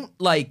 don't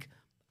like,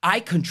 I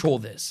control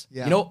this.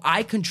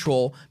 I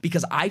control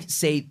because I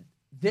say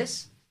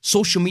this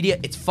social media,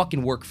 it's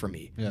fucking work for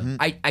me.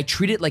 I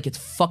treat it like it's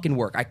fucking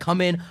work. I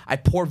come in, I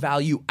pour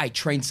value, I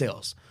train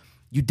sales.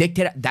 You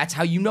dictate, that's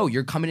how you know.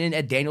 You're coming in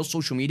at Daniel's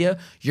social media,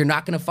 you're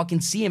not gonna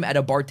fucking see him at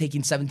a bar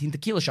taking 17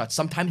 tequila shots.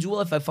 Sometimes you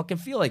will if I fucking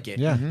feel like it.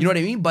 You know what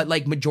I mean? But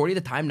like majority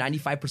of the time,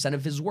 95%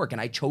 of his work. And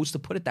I chose to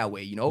put it that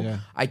way,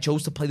 I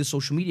chose to play the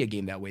social media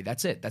game that way.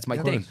 That's it. That's my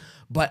thing.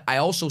 But I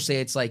also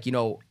say it's like,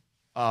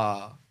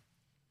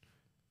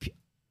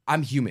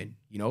 I'm human,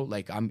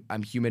 like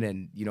I'm human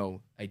and,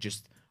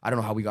 I don't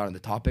know how we got on the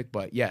topic,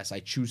 but yes, I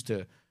choose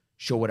to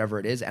show whatever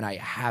it is. And I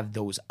have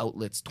those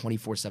outlets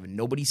 24/7.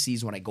 Nobody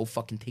sees when I go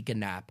fucking take a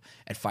nap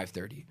at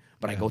 5:30,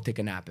 but I go take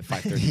a nap at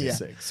 5:30 to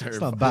 6 or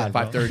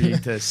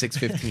 5:30 to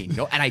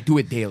 6:15, and I do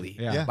it daily.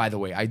 By the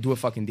way, I do it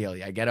fucking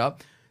daily. I get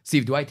up.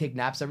 Steve, do I take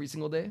naps every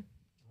single day?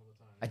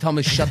 I tell him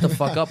to shut the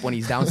fuck up when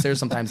he's downstairs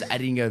sometimes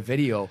editing a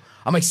video.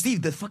 I'm like,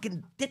 Steve, the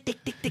fucking tick,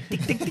 tick, tick, tick,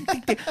 tick, tick, tick,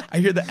 tick, tick. I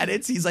hear the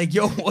edits. He's like,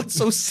 yo, what's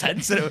so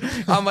sensitive?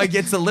 I'm like,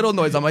 it's a little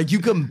noise. I'm like, you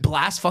can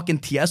blast fucking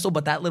Tiesto,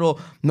 but that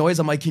little noise,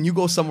 I'm like, can you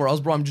go somewhere else,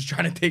 bro? I'm just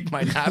trying to take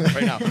my nap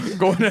right now.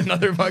 Go in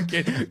another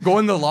fucking, go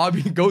in the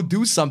lobby, go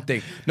do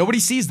something. Nobody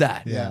sees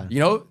that.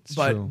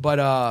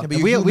 But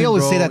we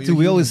always say that too.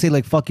 We always say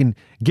like fucking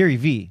Gary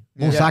V.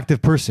 most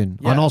active person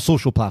on all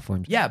social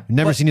platforms. Yeah,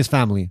 never seen his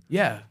family.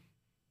 Yeah,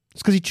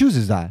 it's because he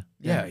chooses that.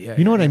 Yeah.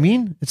 You know what I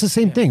mean? It's the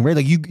same thing, right?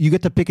 Like you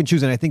get to pick and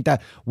choose. And I think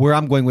that where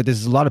I'm going with this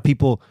is a lot of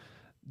people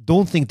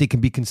don't think they can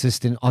be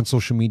consistent on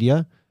social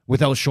media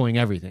without showing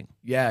everything.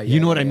 Yeah. You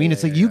know what I mean?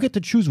 It's like you get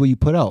to choose what you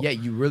put out. Yeah,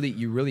 you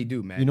really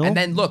do, man. You know? And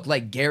then look,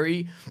 like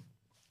Gary,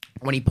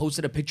 when he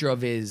posted a picture of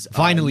his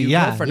finally, new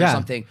girlfriend or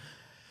something,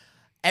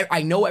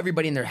 I know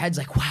everybody in their heads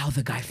like, wow,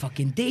 the guy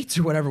fucking dates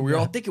or whatever. We were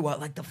all thinking, well,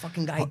 like the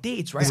fucking guy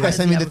dates, right? This guy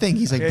sent me the thing.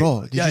 He's like,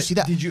 bro, did you see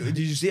that? Did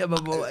you see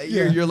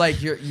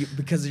it?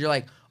 Because you're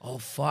like, oh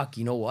fuck,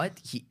 you know what?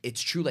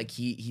 It's true. Like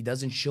he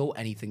doesn't show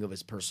anything of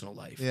his personal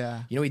life.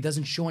 Yeah. You know, he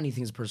doesn't show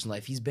anything of his personal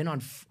life. He's been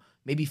on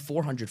maybe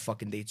 400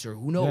 fucking dates or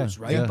who knows,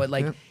 right? Yeah. But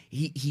like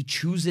he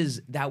chooses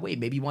that way.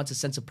 Maybe he wants a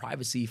sense of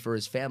privacy for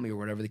his family or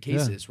whatever the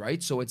case is,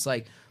 right? So it's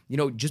like, you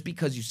know, just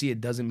because you see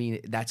it doesn't mean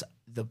that's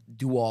the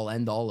do all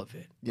end all of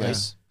it. Yes,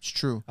 Right? it's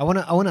true. I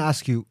wanna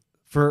ask you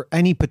for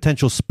any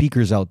potential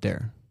speakers out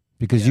there,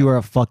 because you are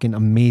a fucking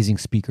amazing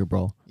speaker,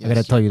 bro. I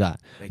gotta tell you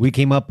that. We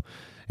came up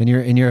in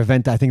your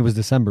event. I think it was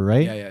December,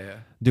 right? Yeah.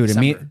 Dude,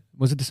 December.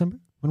 Was it December?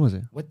 When was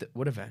it?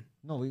 What event?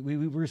 No,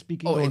 we were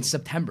speaking. Oh, in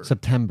September.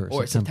 September.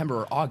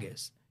 Or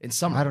August. In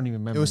summer. I don't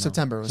even remember. It was now.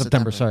 September.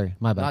 September. Sorry,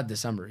 my bad. Not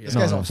December. Yeah. This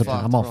guy's all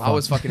September. fucked, I'm all bro. I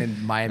was fucking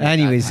in Miami.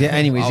 Anyways,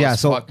 yeah.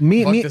 So fuck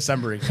me,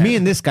 December. me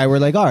and this guy were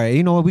like, all right,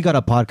 you know what? We got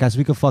a podcast.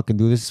 We could fucking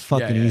do this. It's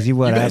fucking easy.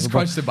 Whatever. You guys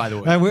crushed it, by the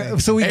way.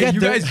 And so we get you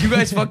there.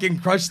 guys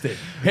fucking crushed it.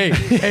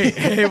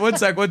 Hey, one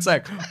sec.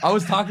 I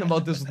was talking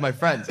about this with my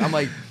friends. I'm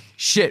like,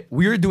 shit,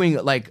 we were doing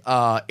like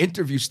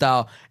interview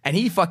style, and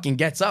he fucking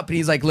gets up and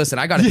he's like, listen,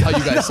 I gotta tell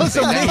you guys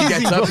something. Then he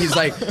gets up, he's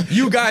like,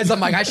 you guys,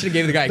 I'm like, I should have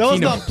gave the guy a That was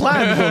keynote. not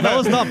planned, bro. That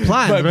was not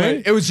planned, right?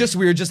 But it was just,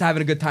 we were just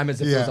having a good time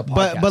as if it was a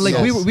podcast. But like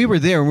we were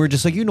there and we were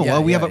just like, you know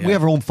what? We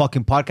have our own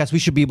fucking podcast. We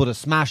should be able to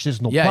smash this,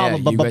 no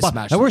problem. you guys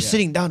smashed and we're it,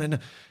 sitting down and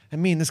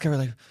me and this guy were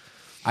like,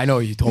 I know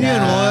you told you me.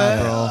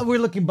 know what? We're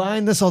looking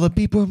behind us, all the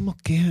people. I'm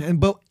okay,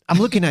 but I'm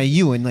looking at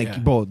you and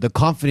like, bro, the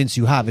confidence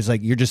you have is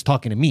like you're just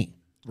talking to me.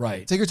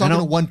 Right. It's like you're talking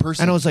to one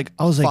person. And I was like,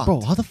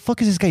 bro, how the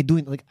fuck is this guy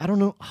doing? Like, I don't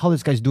know how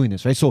this guy's doing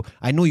this, right? So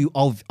I know you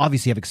all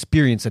obviously have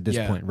experience at this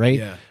point, right?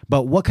 Yeah.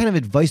 But what kind of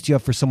advice do you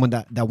have for someone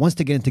that wants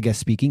to get into guest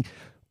speaking,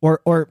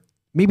 or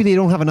maybe they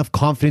don't have enough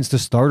confidence to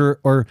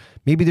start, or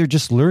maybe they're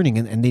just learning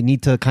and they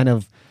need to kind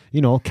of, you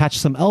know, catch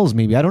some L's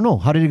maybe. I don't know.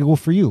 How did it go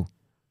for you?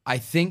 I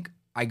think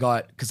I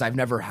got, because I've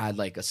never had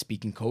like a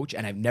speaking coach,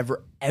 and I've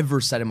never ever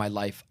said in my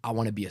life, I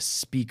want to be a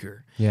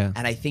speaker. Yeah.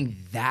 And I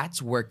think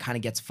that's where it kind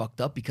of gets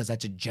fucked up, because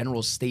that's a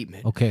general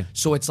statement. Okay.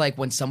 So it's like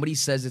when somebody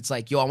says, it's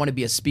like, yo, I want to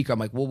be a speaker. I'm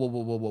like,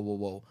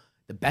 whoa.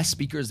 The best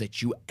speakers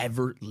that you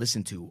ever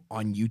listen to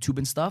on YouTube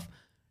and stuff,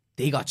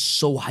 they got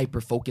so hyper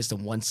focused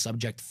on one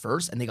subject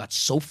first, and they got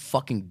so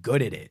fucking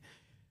good at it.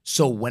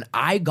 So when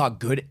I got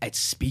good at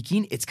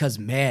speaking, it's because,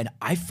 man,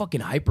 I fucking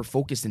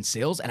hyper-focused in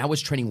sales, and I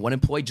was training one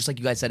employee, just like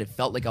you guys said, it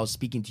felt like I was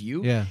speaking to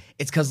you. Yeah.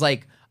 It's because,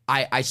 like,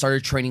 I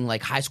started training,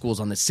 like, high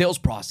schools on the sales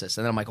process,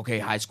 and then I'm like, okay,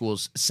 high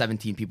school's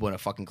 17 people in a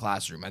fucking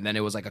classroom, and then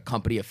it was, like, a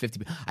company of 50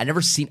 people.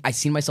 I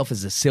seen myself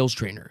as a sales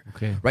trainer,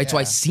 right? So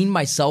I seen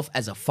myself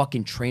as a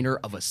fucking trainer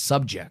of a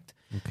subject.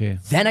 Okay.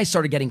 Then I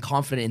started getting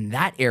confident in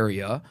that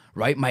area,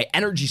 right? My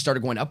energy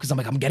started going up because I'm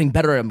like, I'm getting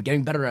better at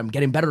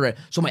it.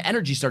 So my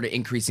energy started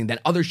increasing. Then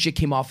other shit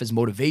came off as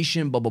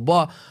motivation, blah, blah,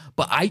 blah.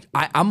 But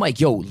I'm like,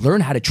 yo,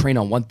 learn how to train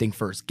on one thing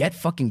first. Get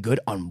fucking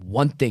good on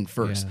one thing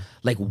first. Yeah.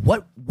 Like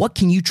what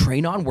can you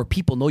train on where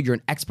people know you're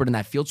an expert in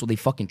that field so they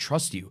fucking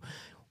trust you?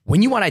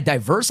 When you want to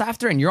diverse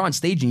after and you're on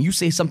stage and you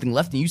say something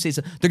left and you say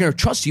something, they're going to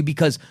trust you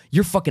because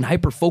you're fucking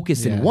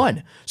hyper-focused in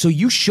one. So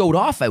you showed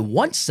off at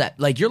one set.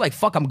 Like, you're like,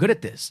 fuck, I'm good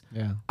at this.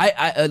 Yeah.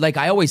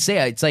 I always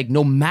say, it's like,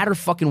 no matter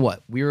fucking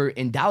what. We were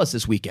in Dallas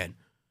this weekend.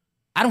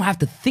 I don't have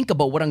to think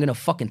about what I'm going to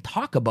fucking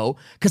talk about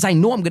because I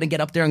know I'm going to get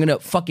up there. I'm going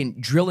to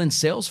fucking drill in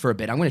sales for a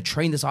bit. I'm going to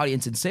train this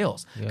audience in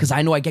sales because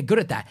I know I get good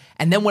at that.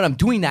 And then when I'm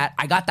doing that,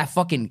 I got that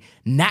fucking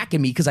knack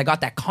in me because I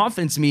got that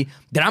confidence in me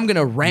that I'm going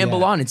to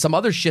ramble on and some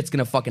other shit's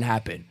going to fucking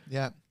happen.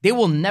 Yeah. They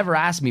will never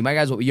ask me. My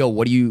guys will, yo,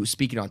 what are you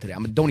speaking on today?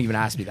 Don't even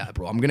ask me that,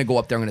 bro. I'm going to go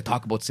up there. I'm going to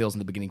talk about sales in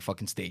the beginning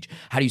fucking stage.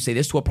 How do you say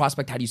this to a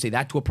prospect? How do you say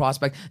that to a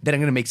prospect? Then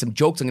I'm going to make some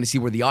jokes. I'm going to see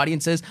where the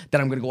audience is.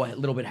 Then I'm going to go a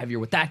little bit heavier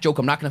with that joke.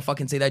 I'm not going to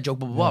fucking say that joke,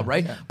 blah, blah, blah,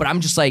 right? Yeah. But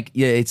I'm just like,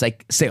 yeah, it's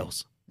like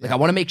sales. Like, I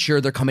want to make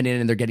sure they're coming in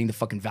and they're getting the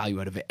fucking value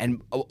out of it.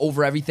 And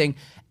over everything,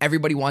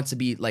 everybody wants to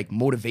be like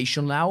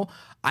motivational now.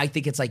 I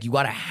think it's like you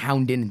got to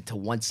hound into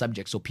one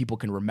subject so people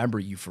can remember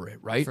you for it,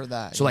 right? For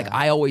that, so like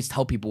I always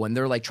tell people when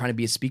they're like trying to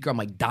be a speaker, I'm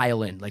like,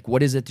 dial in. Like,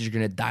 what is it that you're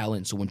going to dial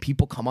in? So when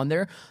people come on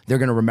there, they're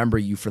going to remember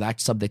you for that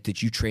subject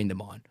that you trained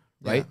them on,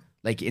 right? Yeah.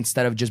 Like,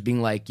 instead of just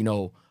being like, you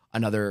know,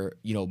 another,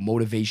 you know,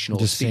 motivational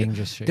just speaker. saying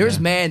just shit,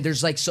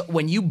 There's like, so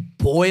when you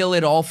boil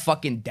it all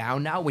fucking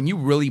down now, when you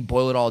really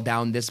boil it all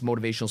down, this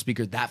motivational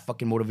speaker, that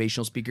fucking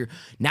motivational speaker,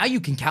 now you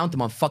can count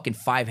them on fucking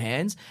 5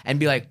 hands and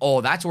be like,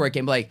 oh, that's where it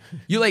came. Like,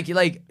 you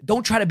like,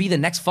 don't try to be the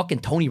next fucking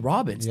Tony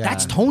Robbins. Yeah.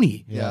 That's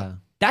Tony. Yeah.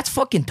 That's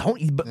fucking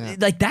Tony. But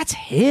like, that's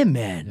him,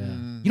 man.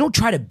 Yeah. You don't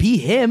try to be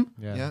him.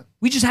 Yeah.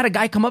 We just had a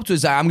guy come up to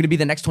us, I'm going to be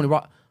the next Tony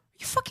Robbins.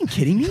 You fucking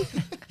kidding me?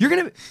 You're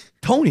gonna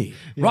Tony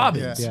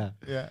Robbins.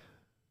 Yeah.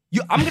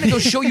 I'm gonna go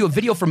show you a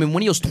video from him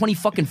when he was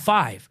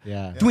 25.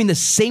 Yeah. Doing the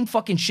same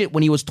fucking shit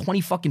when he was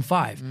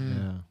 25.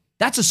 Yeah.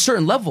 That's a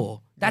certain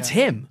level. That's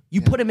him.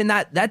 You put him in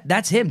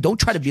that's him. Don't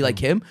try to be like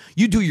him.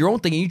 You do your own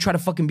thing and you try to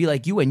fucking be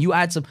like you and you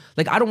add some,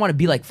 like, I don't want to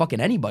be like fucking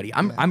anybody.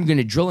 I'm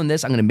gonna drill in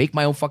this. I'm gonna make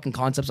my own fucking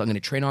concepts. I'm gonna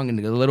train on, I'm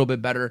gonna get a little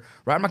bit better.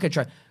 Right? I'm not gonna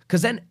try.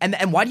 Cause then,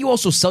 and why do you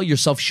also sell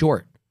yourself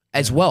short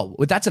as well?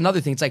 That's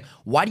another thing. It's like,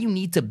 why do you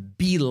need to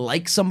be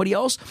like somebody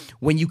else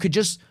when you could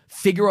just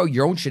figure out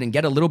your own shit and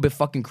get a little bit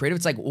fucking creative?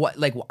 It's like, what?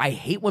 Like, I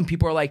hate when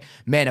people are like,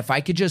 man, if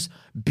I could just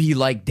be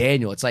like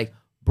Daniel. It's like,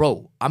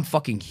 bro, I'm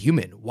fucking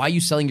human. Why are you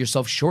selling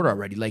yourself short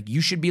already? Like, you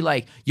should be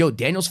like, yo,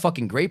 Daniel's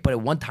fucking great, but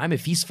at one time,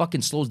 if he's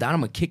fucking slows down,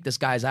 I'm gonna kick this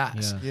guy's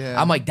ass. Yeah.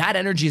 I'm like, that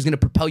energy is gonna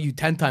propel you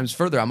 10 times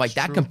further. I'm like,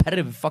 that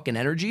competitive fucking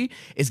energy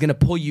is gonna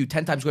pull you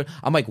 10 times further.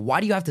 I'm like,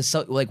 why do you have to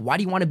sell? Like, why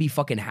do you want to be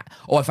fucking?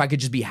 If I could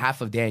just be half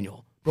of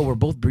Daniel. Bro, we're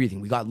both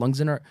breathing. We got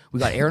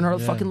air in our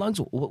fucking lungs.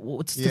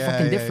 What's the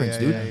fucking difference,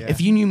 dude?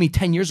 If you knew me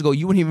 10 years ago,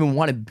 you wouldn't even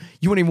want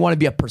to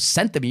be a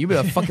percent of me. You'd be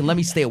like, fucking let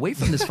me stay away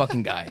from this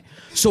fucking guy.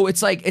 So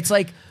it's like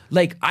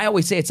I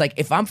always say, it's like,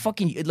 if I'm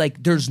fucking like,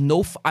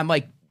 I'm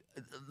like,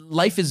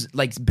 life is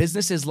like,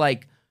 business is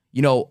like,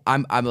 you know,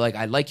 I'm like,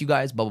 I like you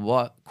guys, blah, blah,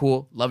 blah.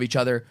 Cool. Love each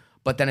other.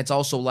 But then it's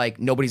also like,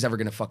 nobody's ever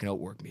going to fucking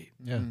outwork me.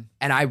 Yeah.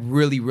 And I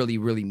really, really,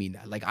 really mean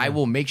that. Like, I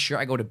will make sure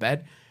I go to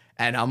bed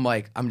and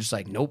I'm just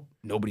like, nope,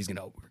 nobody's going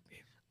to outwork me.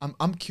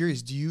 I'm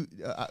curious. Do you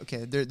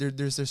okay?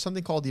 There's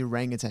something called the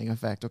orangutan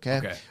effect.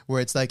 Okay,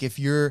 where it's like if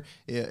you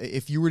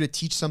were to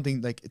teach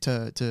something, like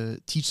to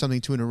teach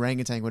something to an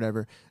orangutan,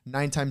 whatever,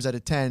 9 times out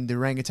of 10 the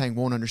orangutan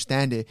won't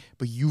understand it.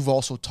 But you've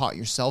also taught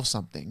yourself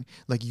something.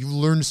 Like you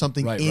learned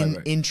something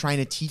in trying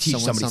to teach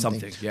someone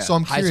something. Yeah. So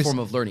I'm highest curious. form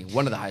of learning.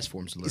 One of the highest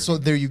forms of learning. So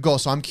there you go.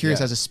 So I'm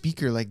curious as a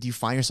speaker. Like, do you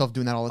find yourself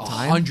doing that all the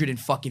time?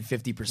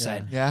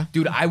 150%. Yeah.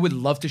 Dude, I would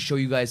love to show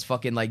you guys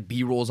fucking like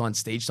B-rolls on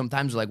stage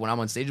sometimes. Like when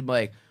I'm on stage, I'm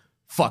like,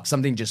 fuck,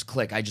 something just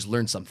clicked. I just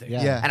learned something.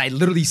 Yeah. And I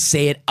literally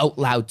say it out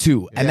loud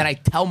too. And then I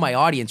tell my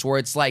audience where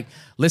it's like,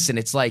 listen,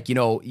 it's like, you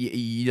know,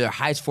 your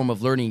highest form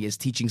of learning is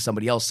teaching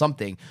somebody else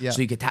something. Yeah.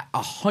 So you get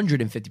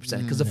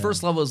 150%. Because the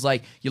first level is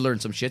like, you learn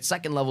some shit.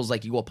 Second level is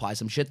like, you go apply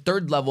some shit.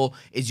 Third level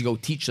is you go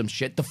teach some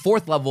shit. The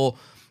fourth level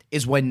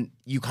is when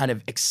you kind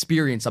of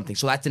experience something.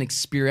 So that's an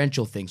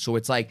experiential thing. So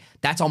it's like,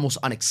 that's almost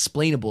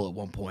unexplainable at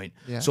one point.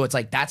 Yeah. So it's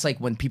like, that's like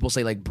when people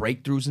say like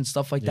breakthroughs and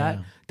stuff like that.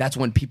 That's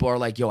when people are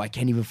like, yo, I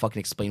can't even fucking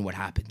explain what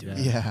happened, dude.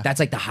 Yeah. That's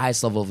like the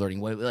highest level of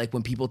learning. Like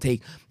when people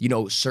take, you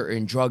know,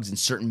 certain drugs and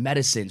certain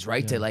medicines,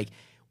 right? To like,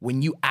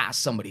 when you ask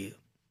somebody, if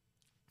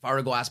I were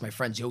to go ask my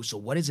friends, yo, so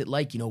what is it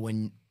like, you know,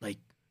 when like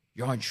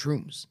you're on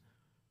shrooms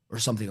or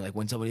something, like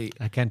when somebody,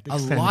 a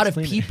lot of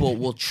people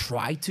will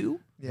try to.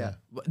 Yeah.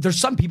 There's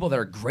some people that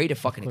are great at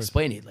fucking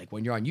explaining it, like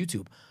when you're on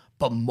YouTube.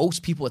 But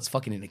most people, it's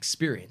fucking an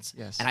experience.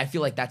 Yes. And I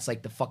feel like that's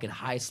like the fucking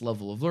highest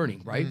level of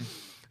learning, right?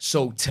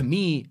 So to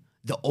me,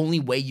 the only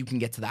way you can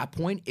get to that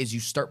point is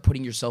you start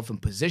putting yourself in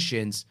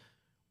positions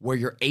where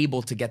you're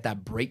able to get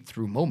that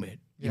breakthrough moment.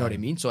 You know what I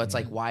mean? So it's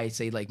like why I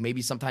say like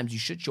maybe sometimes you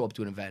should show up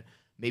to an event.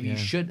 Maybe you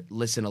should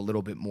listen a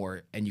little bit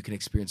more and you can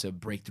experience a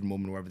breakthrough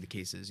moment, wherever the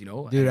case is, you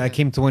know? Dude, I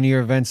came to one of your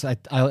events. I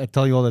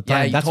tell you all the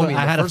time. you That's told what me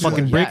I had a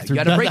fucking breakthrough.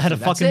 I had a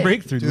fucking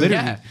breakthrough, literally.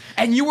 Yeah.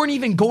 And you weren't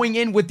even going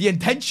in with the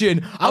intention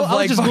of I was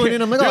like just going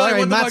in. I'm like, all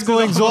right, Matt's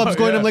going, Zoab's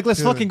going. I'm like, let's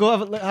Yeah. fucking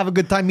go have a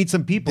good time, meet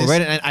some people,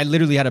 right? And I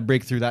literally had a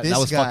breakthrough. That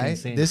was fucking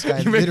insane. This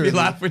guy You make literally me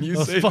laugh when you That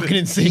was say fucking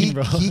this. insane,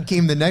 bro. He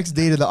came the next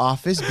day to the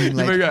office being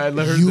like,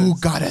 you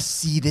gotta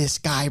see this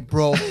guy,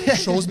 bro.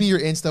 Shows me your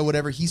Insta,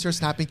 whatever. He starts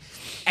snapping.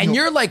 And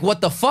you're like, what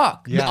the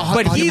fuck? Yeah.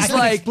 But he's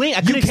like,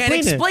 I couldn't you can't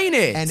explain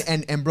it.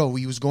 And bro,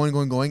 he was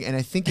going. And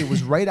I think it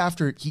was right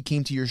after he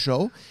came to your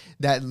show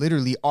that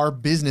literally our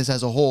business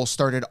as a whole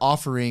started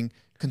offering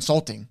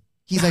consulting.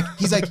 He's like,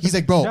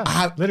 bro,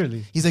 Yeah,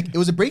 literally. He's like, it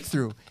was a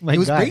breakthrough. My It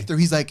was guy. breakthrough.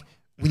 He's like,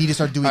 we need to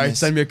start doing All right, this.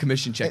 send me a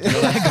commission check. You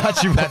know that? I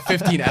got you. That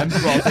 15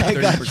 M's, bro. I'll take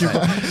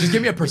 30%. Just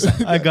give me a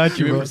percent. I got you,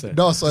 Give me a bro. percent.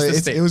 No, so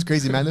Just a it was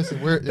crazy, man. Listen,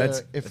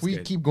 That's we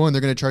good. keep going,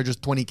 they're going to charge us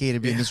 $20K to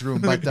be in this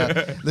room. But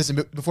listen,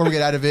 before we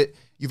get out of it,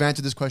 you've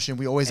answered this question.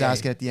 We always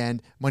ask it at the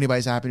end. Money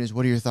buys happiness.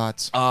 What are your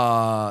thoughts?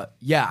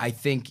 Yeah, I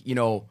think,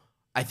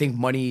 I think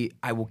money,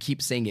 I will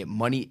keep saying it,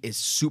 money is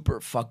super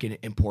fucking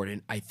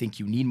important. I think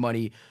you need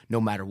money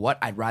no matter what.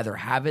 I'd rather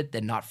have it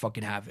than not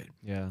fucking have it.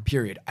 Yeah.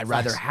 Period. I'd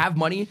rather have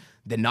money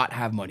than not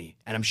have money.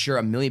 And I'm sure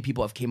a million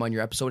people have came on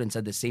your episode and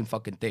said the same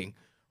fucking thing,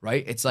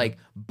 right? It's like,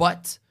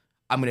 but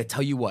I'm going to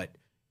tell you what,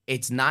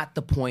 it's not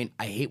the point.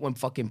 I hate when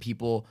fucking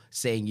people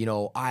saying,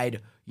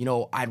 I'd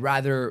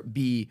rather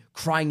be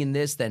crying in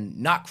this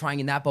than not crying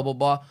in that, blah, blah,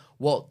 blah.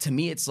 Well, to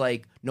me, it's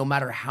like, no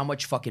matter how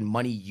much fucking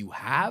money you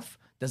have,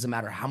 doesn't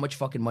matter how much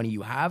fucking money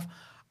you have,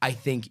 I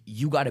think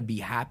you got to be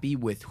happy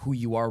with who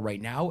you are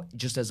right now,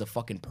 just as a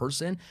fucking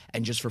person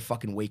and just for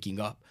fucking waking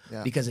up.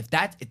 Yeah. Because if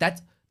that's,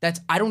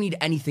 I don't need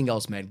anything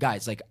else, man.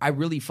 Guys, like, I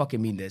really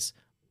fucking mean this.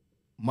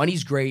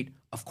 Money's great,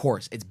 of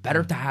course. It's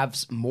better to have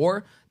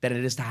more than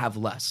it is to have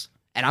less.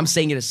 And I'm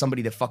saying it as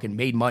somebody that fucking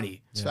made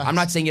money. I'm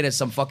not saying it as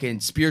some fucking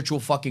spiritual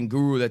fucking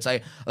guru that's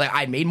like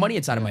I made money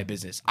inside of my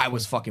business. I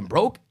was fucking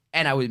broke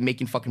and I was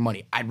making fucking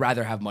money. I'd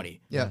rather have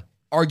money. Yeah.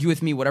 Argue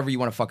with me, whatever you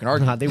want to fucking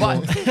argue. Nah, they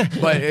won't.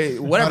 But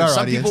whatever,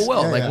 some audience. people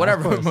will. Yeah, like yeah,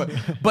 whatever.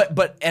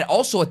 But and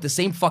also at the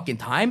same fucking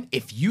time,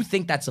 if you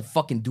think that's a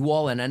fucking do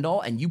all and end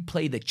all and you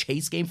play the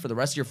chase game for the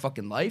rest of your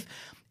fucking life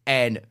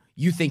and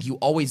you think you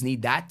always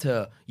need that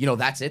to,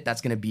 that's it,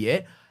 that's gonna be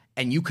it.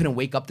 And you couldn't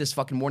wake up this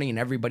fucking morning and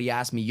everybody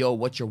asked me, yo,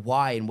 what's your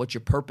why and what's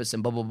your purpose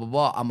and blah, blah, blah,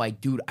 blah. I'm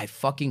like, dude, I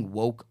fucking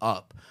woke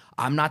up.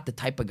 I'm not the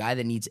type of guy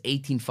that needs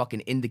 18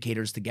 fucking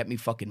indicators to get me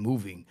fucking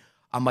moving.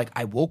 I'm like,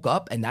 I woke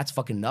up and that's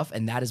fucking enough.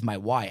 And that is my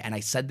why. And I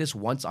said this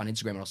once on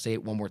Instagram and I'll say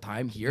it one more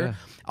time here. Yeah.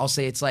 I'll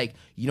say it's like,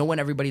 when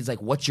everybody's like,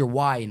 what's your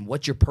why and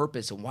what's your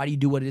purpose and why do you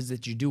do what it is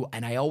that you do?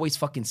 And I always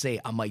fucking say,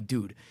 I'm like,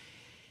 dude,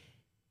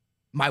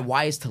 my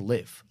why is to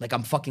live. Like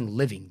I'm fucking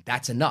living.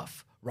 That's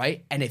enough.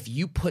 Right? And if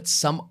you put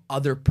some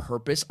other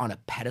purpose on a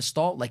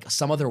pedestal, like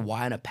some other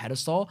why on a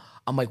pedestal,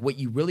 I'm like, what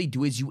you really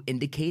do is you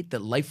indicate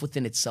that life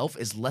within itself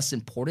is less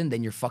important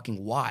than your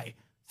fucking why.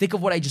 Think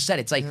of what I just said.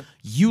 It's like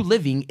you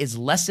living is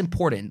less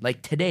important.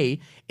 Like today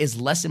is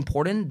less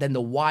important than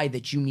the why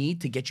that you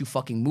need to get you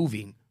fucking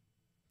moving.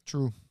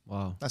 True.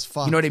 Wow. That's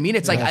fun. You know what I mean?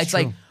 It's like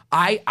true.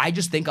 I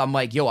just think I'm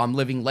like, yo, I'm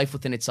living life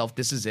within itself.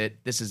 This is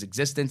it. This is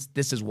existence.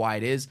 This is why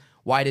it is.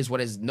 Why it is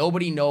what it is.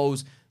 Nobody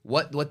knows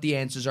what the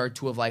answers are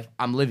to of life.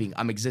 I'm living.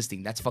 I'm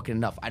existing. That's fucking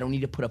enough. I don't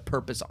need to put a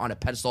purpose on a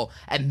pedestal,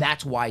 and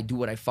that's why I do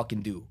what I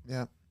fucking do.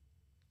 Yeah.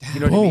 You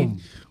know what I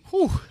mean?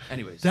 Whew.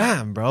 Anyways.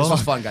 Damn, bro. This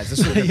was fun, guys. This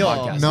was a good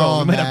podcast. No,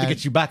 we might have man. to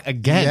get you back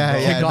again. Yeah,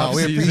 bro. yeah. Kickoff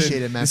We season.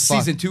 appreciate it, man. This Fuck.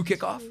 season 2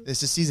 kickoff?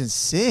 This is season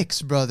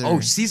 6, brother. Oh,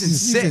 season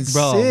 6.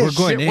 Bro, we're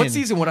going Shit, in. what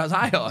season was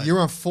I on? You're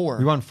on 4.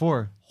 We were on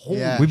 4.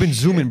 Yeah. We've been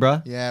zooming,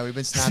 bro. Yeah, we've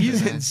been snapping,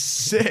 Season man.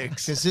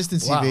 6.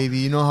 Consistency, Wow. baby.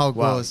 You know how it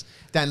Wow. goes.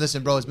 Dan,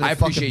 listen, bro, it's been I a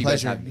appreciate fucking you guys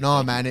pleasure. having me.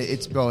 No, man,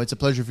 it's a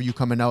pleasure for you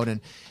coming out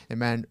and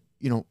man,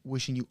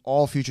 wishing you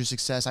all future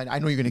success. I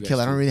know you're gonna kill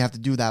it. I don't really have to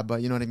do that,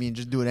 but you know what I mean.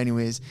 Just do it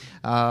anyways.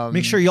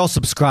 Make sure y'all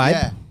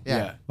subscribe.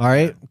 Yeah. All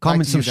right.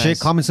 Comment to some you shit.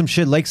 guys. Comment some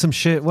shit. Like some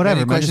shit.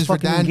 Whatever, Any man. questions Just for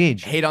fucking Dan?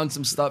 engage. Hate on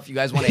some stuff. You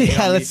guys want to hate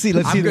Yeah, on let's me? see.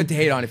 I'm good to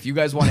hate on. If you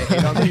guys want to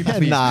hate on me,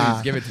 please, Nah.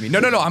 please give it to me. No.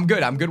 I'm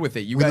good. I'm good with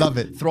it. You We guys love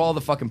it. throw all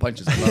the fucking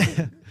punches. I love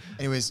it.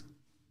 Anyways,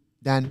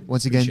 Dan,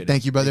 once again, Appreciate it.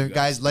 thank you, brother. Thank you,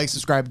 guys. Guys, like,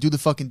 subscribe, do the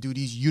fucking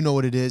duties. You know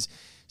what it is.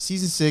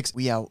 Season 6,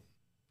 we out.